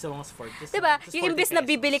 20 songs, 40 songs. Diba? Tapos Yung 40 imbes na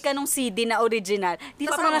pesos. bibili ka nung CD na original,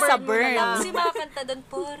 dito Tapos ka na sa pa-burn mo na burn. lang. Kasi mga kanta doon,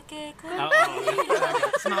 porque Oo.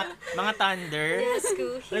 Tapos mga thunder. Alam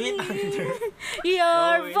mo yung thunder?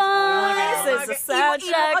 Your Oh, voice is a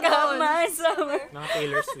soundtrack Imo-imo ka of doon. my summer. Mga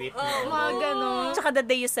Taylor Swift. Mga ganon. Tsaka the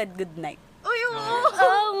day you said goodnight. Uy, oo.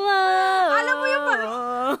 Oh, wow. Alam mo yung parang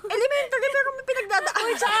elementary pero may pinagdadaan.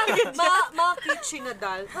 mga kitschy na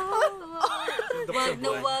dal. Wag na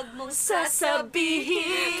wag mong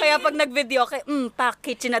sasabihin. Kaya pag nag-video,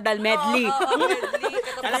 package na dal medley.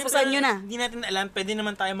 Tapusan nyo na. Hindi natin alam, pwede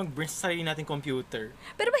naman tayo mag-burn sa sarili nating computer.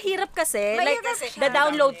 Pero mahirap kasi. Mahirap Like, kasi.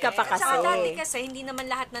 da-download ka pa At saka dati kasi. kasi, hindi naman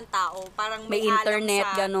lahat ng tao parang May alam internet,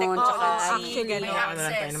 sa ganon, technology. tsaka- Actually, May May ano lang tayo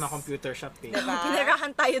access. ng mga computer shop eh. Diba?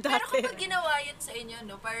 Pinarahan tayo Pero dati. kapag ginawa yun sa inyo,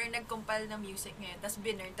 no, parang nag-compile ng music ngayon, tapos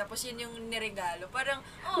binurn, tapos yun yung niregalo, parang,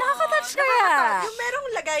 oh, Nakaka-touch kaya. Yung merong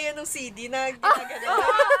lagayan ng CD na ginagano.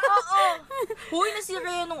 Huy, nasira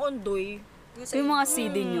yan ng Ondoy. Yung mga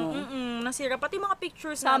CD nyo. Nasira. Pati mga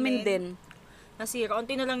pictures Sa amin din. Nasira.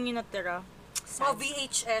 Unti na lang yung natira. Mga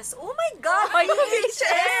VHS. Oh my God! Ay,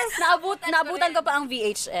 VHS! Naabutan ko pa ang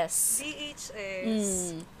VHS. VHS.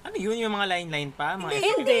 Ano yun? Yung mga line-line pa? Mga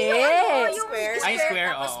Hindi. Square. Ay, square,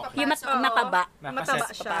 Tapos oo. papasok. Yung mataba. Mataba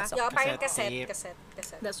Cassette. siya. Papasok. Yeah, parang Cassette cassette.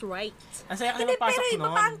 Cassette. That's right. Ang saya kasi Hindi, pero mapasok iba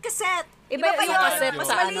nun. pa ang cassette. Iba pa yung yun. cassette Mas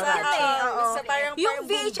sa ano. maliit yun eh. Oo. Sa parang Yung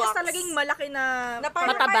boombox. VHS talagang malaki na na parang,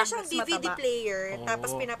 Mataba. parang siyang Mas DVD mataba. player. Oo. Tapos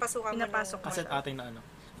pinapasukan mo. Pinapasok mo. Cassette atin na ano.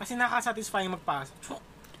 Kasi nakaka-satisfying magpasok. Chuk!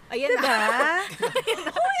 Ayan na.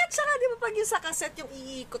 Oh, at saka di ba pag yung sa cassette, yung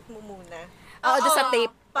iikot mo muna. Oo, doon sa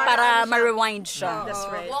tape para ano siya. ma-rewind siya. That's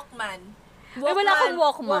right. Walkman. Ay, wala akong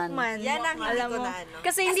Walkman. Yan ang hindi Alam ko mo. na ano.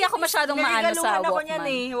 Kasi hindi ako masyadong maano sa Narigaluhan ako niyan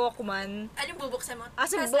Walkman. Walkman. Anong bubuksan mo?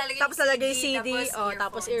 Tapos lalagay CD,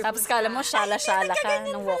 tapos earphone. Tapos kala mo, shala-shala ka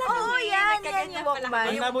ng Walkman. Oo, yan yung Nagkaganyan Walkman. pala.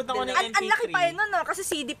 Ang nabutan ko ng MP3. Ang laki pa yun nun, no? Kasi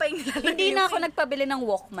CD pa yung nilalagay. Hindi na ako nagpabili ng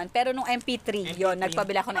Walkman, pero nung MP3, yon MP3.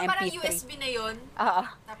 nagpabili ako ng Parang MP3. USB na yun. Oo.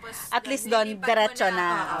 Tapos, At least doon, nilipat mo diretso na.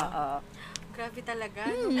 Oo. Grabe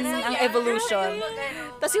talaga. Ang evolution.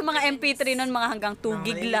 Tapos yung mga MP3 nun, mga hanggang 2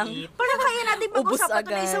 gig lang. Parang kaya natin Ubus pag-usapan ito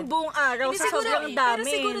na agad. isang buong araw Hindi, sa sobrang dami,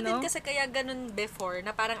 pero siguro din no? kasi kaya ganun before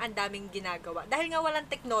na parang ang daming ginagawa. Dahil nga walang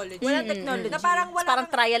technology. Walang technology. Na parang wala Parang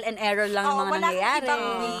kang- trial and error lang yung Oo, mga wala kang nangyayari. ibang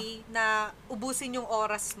way na ubusin yung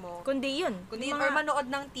oras mo. Kundi yun. Kundi Yung or manood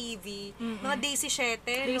ng TV, mga Daisy 7,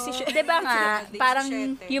 Daisy no? Shete. Diba nga, Daisy parang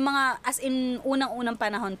Shete. yung mga, as in, unang-unang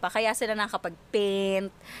panahon pa, kaya sila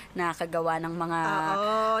nakakapag-paint, nakakagawa ng mga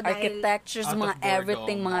Oo, dahil architectures, out of mga boredom.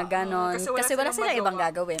 everything, mga ganon. kasi Kasi wala wala silang silang ibang magawa.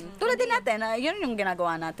 gagawin. Tulad din natin, yun yung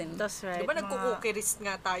ginagawa natin. That's right. Diba nagkukukiris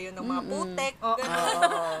nga tayo ng mga putek? Oo.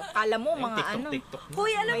 ganun. Kala mo, Yung mga ano. TikTok.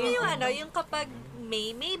 Hoy, alam mo yung ano, yung kapag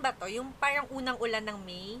May ba to? Yung parang unang ulan ng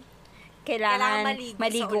May? Kailangan maligo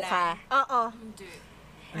maligo sa ka. Oo. Hindi.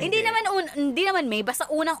 Hindi naman May, basta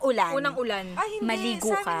unang ulan. Unang ulan. Ay, hindi. Maligo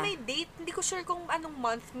Sa amin ka. may date. Hindi ko sure kung anong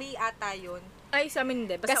month. May ata yun. Ay, sa amin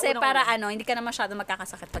hindi. Basta Kasi unang para ulan. hindi ka na masyado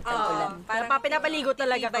magkakasakit pag Oo, tag-ulan. Pinapaligo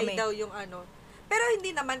talaga titibay kami. daw yung ano. Pero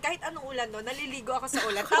hindi naman, kahit anong ulan no, naliligo ako sa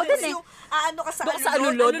ulan. Tapos din eh. yung, ano ka sa Doon sa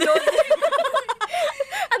alulod.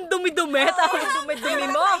 Ang dumi-dumi. Tapos Dumi-dumi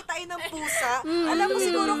mo. Parang tayo ng pusa. Alam mo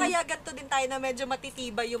siguro kaya ganito din tayo na medyo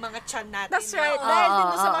matitibay yung mga tiyan natin. That's right. no? Dahil din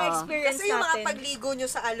doon sa mga oo. experience Kasi yung mga natin. pagligo nyo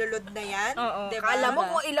sa alulod na yan, Oo. diba? Kala mo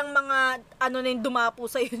kung ilang mga ano na yung dumapo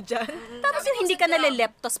sa'yo dyan. Tapos yung hindi ka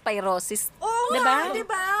nalileptospirosis. Oo, Diba?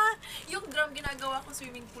 diba? Yung drum ginagawa ko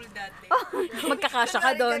swimming pool dati. Magkakasya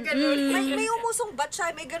ka doon. May umusong batsa,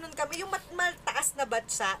 may ganun kami. Yung mataas na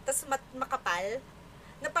batsa, tapos makapal,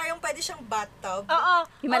 na parang pwede siyang bathtub. Oo.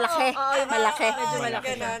 Yung malaki. Oo, yung malaki. Medyo Ay, malaki.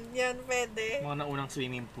 ganun. Yan, pwede. Mga naunang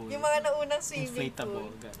swimming pool. Yung mga naunang swimming Inflatable.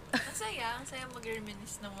 pool. ganun. Ang saya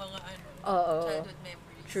mag-reminisce ng mga Oo. childhood memories.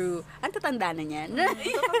 True. Ang tatanda na niyan.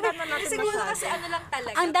 Siguro kasi ano lang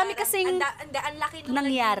talaga. Ang dami parang kasing ang laki nung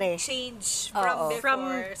nangyari. naging change Oo. from before From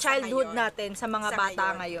sa childhood ngayon. natin sa mga Sa bata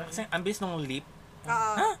ngayon. ngayon. Kasi ang bilis nung leap.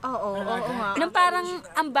 Oo. Oo, oo nga. Nung parang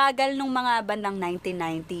ang bagal nung mga bandang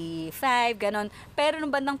 1995, ganon. Pero nung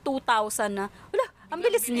bandang 2000 na, wala, ang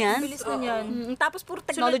bilis niyan. Bilis na yan. Tapos puro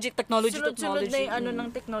technology. Sunod-sunod na yung ano ng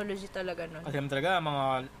technology talaga nun. Alam talaga, mga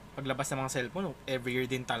paglabas ng mga cellphone, every year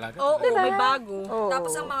din talaga. Oo, Talaga. may bago. Oo.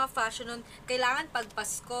 Tapos ang mga fashion nun, kailangan pag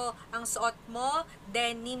Pasko, ang suot mo,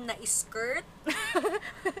 denim na skirt,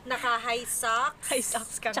 naka-high socks, High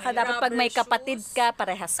socks ka Tsaka ngayon. dapat pag may rubber kapatid shoes, ka,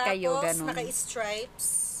 parehas kayo, tapos ganon. naka-stripes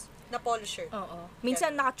na polo shirt. Oo.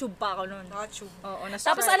 Minsan naka-tube pa ako nun. Naka-tube. Oo,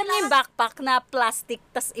 Tapos alam niyo yung backpack na plastic,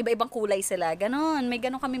 tas iba-ibang kulay sila. Ganon. May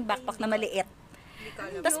ganon kaming backpack na maliit. Hindi ka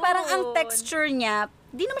alam. Tapos parang ang texture niya,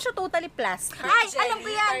 di naman siya totally plastic. Ay, Jelly, alam ko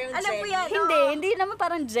yan! parang Alam ko jelly. yan! Hindi naman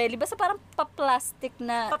parang jelly. Basta parang pa-plastic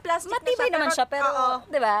na. Pa-plastic na matibay siya, naman pero- siya, pero, oo.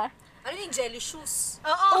 di ba? Ano yung jelly shoes?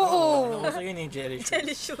 Oo! Oo. Gusto yun yung jelly.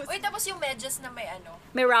 Delicious. Uy, tapos yung medyas na may ano.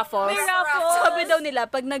 May ruffles. May ruffles. Sabi daw nila,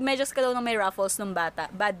 pag nag-measures ka daw ng may ruffles nung bata,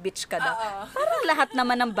 bad bitch ka daw. Oo. Parang lahat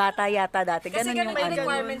naman ng bata yata dati. Kasi Ganun ganun yung may ano.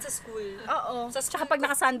 requirement sa school. Oo. Sa school, Tsaka pag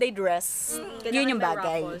naka-Sunday dress, yun yung may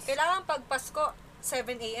bagay. ruffles. kailangan pag Pasko, 7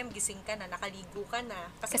 a.m. gising ka na, nakaligo ka na.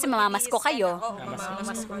 Kasi mamamasko magbibihis ka kayo. na. Oo, Mamamasko.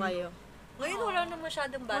 mamamasko Mas kayo. Ngayon wala na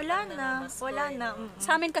masyadong bata Wala na. namasko Wala eh, na. no?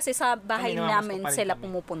 Sa amin kasi sa bahay Kami namamasko namin pa rin sila kami.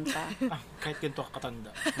 pumupunta. Kahit ganito katanda,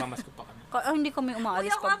 mamas ko pa kami. Hindi kami Uy, umaalis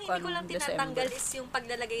ako pag ang hindi ko lang tinatanggal December. is yung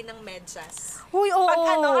paglalagay ng medyas. Huy, oo. Pag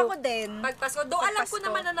ano, ako din. Pag Pasko, though alam ko Pasko.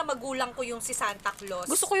 naman na magulang ko yung si Santa Claus.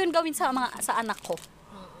 Gusto ko yun gawin sa anak ko.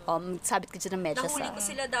 sabit ka dyan ng medyas. Nahuli ko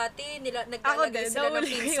sila dati, Ako naglalagay din, sila ng nahuli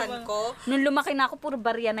ko pinsan yung- ko. Nung lumaki na ako, puro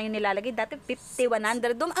barya na yung nilalagay. Dati 50,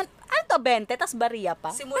 100. Ano to, 20? Tas barya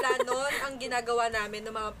pa. Simula noon, ang ginagawa namin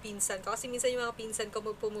ng mga pinsan ko, kasi minsan yung mga pinsan ko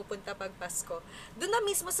pumupunta pag Pasko, doon na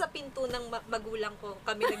mismo sa pinto ng magulang ko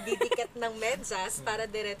kami nagdidikit ng medyas para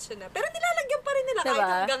diretso na. Pero nilalagyan pa rin nila kahit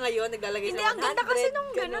Diba? hanggang ngayon, naglalagay Hindi, sa 100. ang ganda kasi nung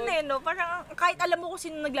ganun eh, no? Parang kahit alam mo kung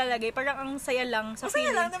sino naglalagay, parang ang saya lang sa Masaya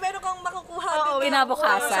feeling. lang na meron kang makukuha Oo, din.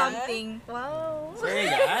 Kinabukasan. Something. Wow. So,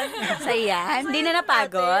 yan. Saya, hindi na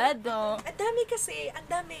napagod. Oo. Ang dami kasi, ang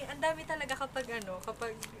dami talaga kapag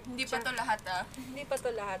kapag Hindi pa to lahat hindi pa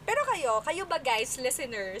to lahat. Pero kayo ba guys,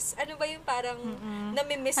 listeners, ano ba yung parang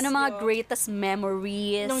namimiss Ano nyo? mga greatest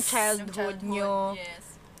memories? Nung childhood nyo. Yes.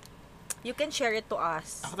 You can share it to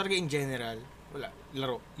us. Ako talaga in general, wala.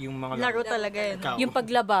 Laro. Yung mga Laro talaga yun. Ikaw. Yung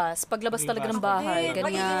paglabas talaga ng bahay.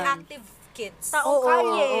 Magiging Ganyan. active kids. Taong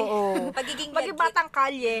kalye. Oo. Pagiging Maging batang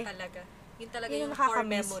kalye. talaga. Yun talaga Yun yung yung core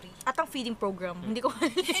nakakamiss. memory. At ang feeding program. Hindi ko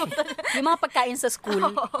Yung mga pagkain sa school.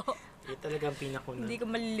 Yun talagang pinakuna. hindi ko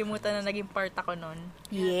malilimutan na naging part ako nun.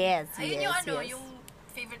 Yes, Ayun yes, yung yes. yung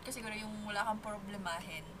favorite ko siguro yung wala kang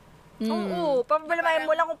problemahin. Oo, problemahin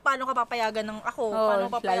mo lang kung paano ka papayagan ng ako, Oo, paano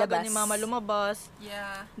papayagan lalabas. ni mama lumabas.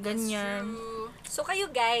 Yeah. Ganyan. That's true. So kayo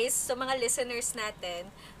guys, sa mga listeners natin,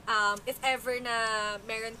 if ever na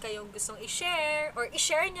meron kayong gustong i-share, or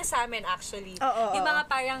i-share nyo sa amin actually, Oo, yung oo. mga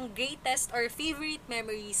parang greatest or favorite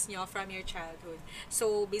memories nyo from your childhood.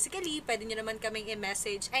 So basically, pwede nyo naman kaming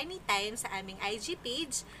i-message anytime sa aming IG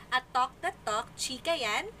page at Talk the Talk, Chika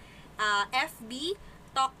yan, FB,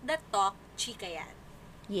 Talk the Talk, Chika yan.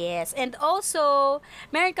 Yes. And also,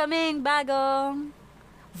 meron kaming bagong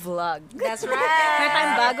vlog. That's right. Meron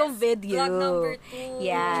tayong bagong video. Vlog number 2.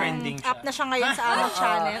 Yeah. Trending siya. Up na siya ngayon sa aming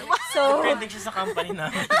channel. So, Trending siya sa company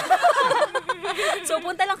namin. so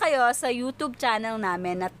punta lang kayo sa YouTube channel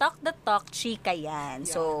namin na Talk the Talk Chika yan.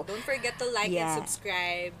 So, Don't forget to like yeah. and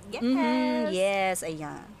subscribe. Yes. yes,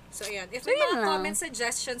 ayan. So, ayan. If So, may yun mga lang. comment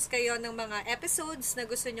suggestions kayo ng mga episodes na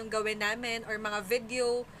gusto nyong gawin namin or mga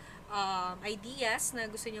video ideas na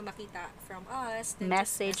gusto nyong makita from us, then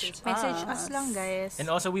Message just Message us. us lang, guys. And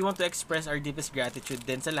also, we want to express our deepest gratitude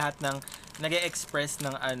din sa lahat ng nag-express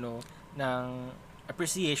ng ng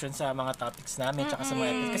appreciation sa mga topics namin tsaka sa mga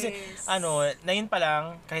episodes. Kasi, na yun pa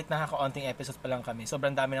lang, kahit nakaka-onting episodes pa lang kami,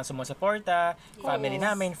 sobrang dami ng sumusuporta, family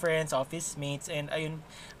namin, friends, office mates, and ayun,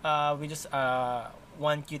 we just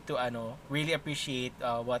want you to, really appreciate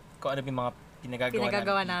kung ano yung mga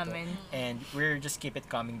pinagagawa namin. dito. And we're just keep it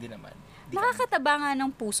coming din naman. Nakakataba nga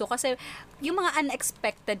ng puso kasi yung mga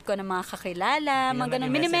unexpected ko na mga kakilala, mga ganun,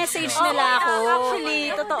 mini-message nila ako. Actually,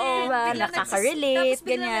 totoo. Diba? Nakaka-relate,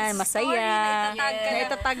 ganyan, masaya.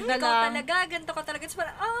 Naitatag na Ikaw lang. talaga, ganito ka talaga. It's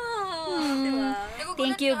parang, diba? Nagugulat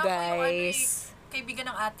Thank you, nga ako yung guys. kaibigan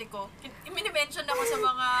ng ate ko. I-mention ako sa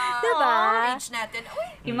mga Diba? page natin. Uy,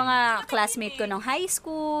 Yung mga classmate ko ng high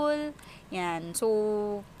school, yan. So,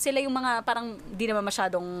 sila yung mga parang di naman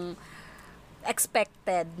masyadong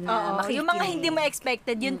expected na Oo, makikinig. yung mga hindi mo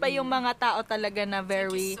expected, yun pa yung mga tao talaga na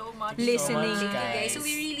very so much. listening. So much, guys. So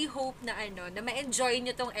we really hope na na ma-enjoy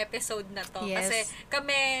nyo tong episode na to. Yes. Kasi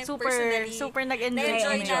kami Super personally nag-enjoy.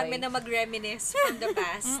 na-enjoy Enjoy. namin na mag-reminisce from the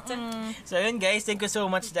past. So yun guys, thank you so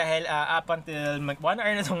much dahil up until 1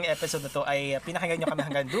 hour na tong episode na to ay pinakinggan nyo kami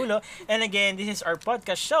hanggang dulo. And again, this is our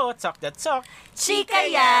podcast show, Talk That Talk. Chika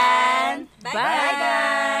yan! Bye, Bye,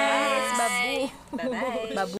 guys! Bye-bye. Babu.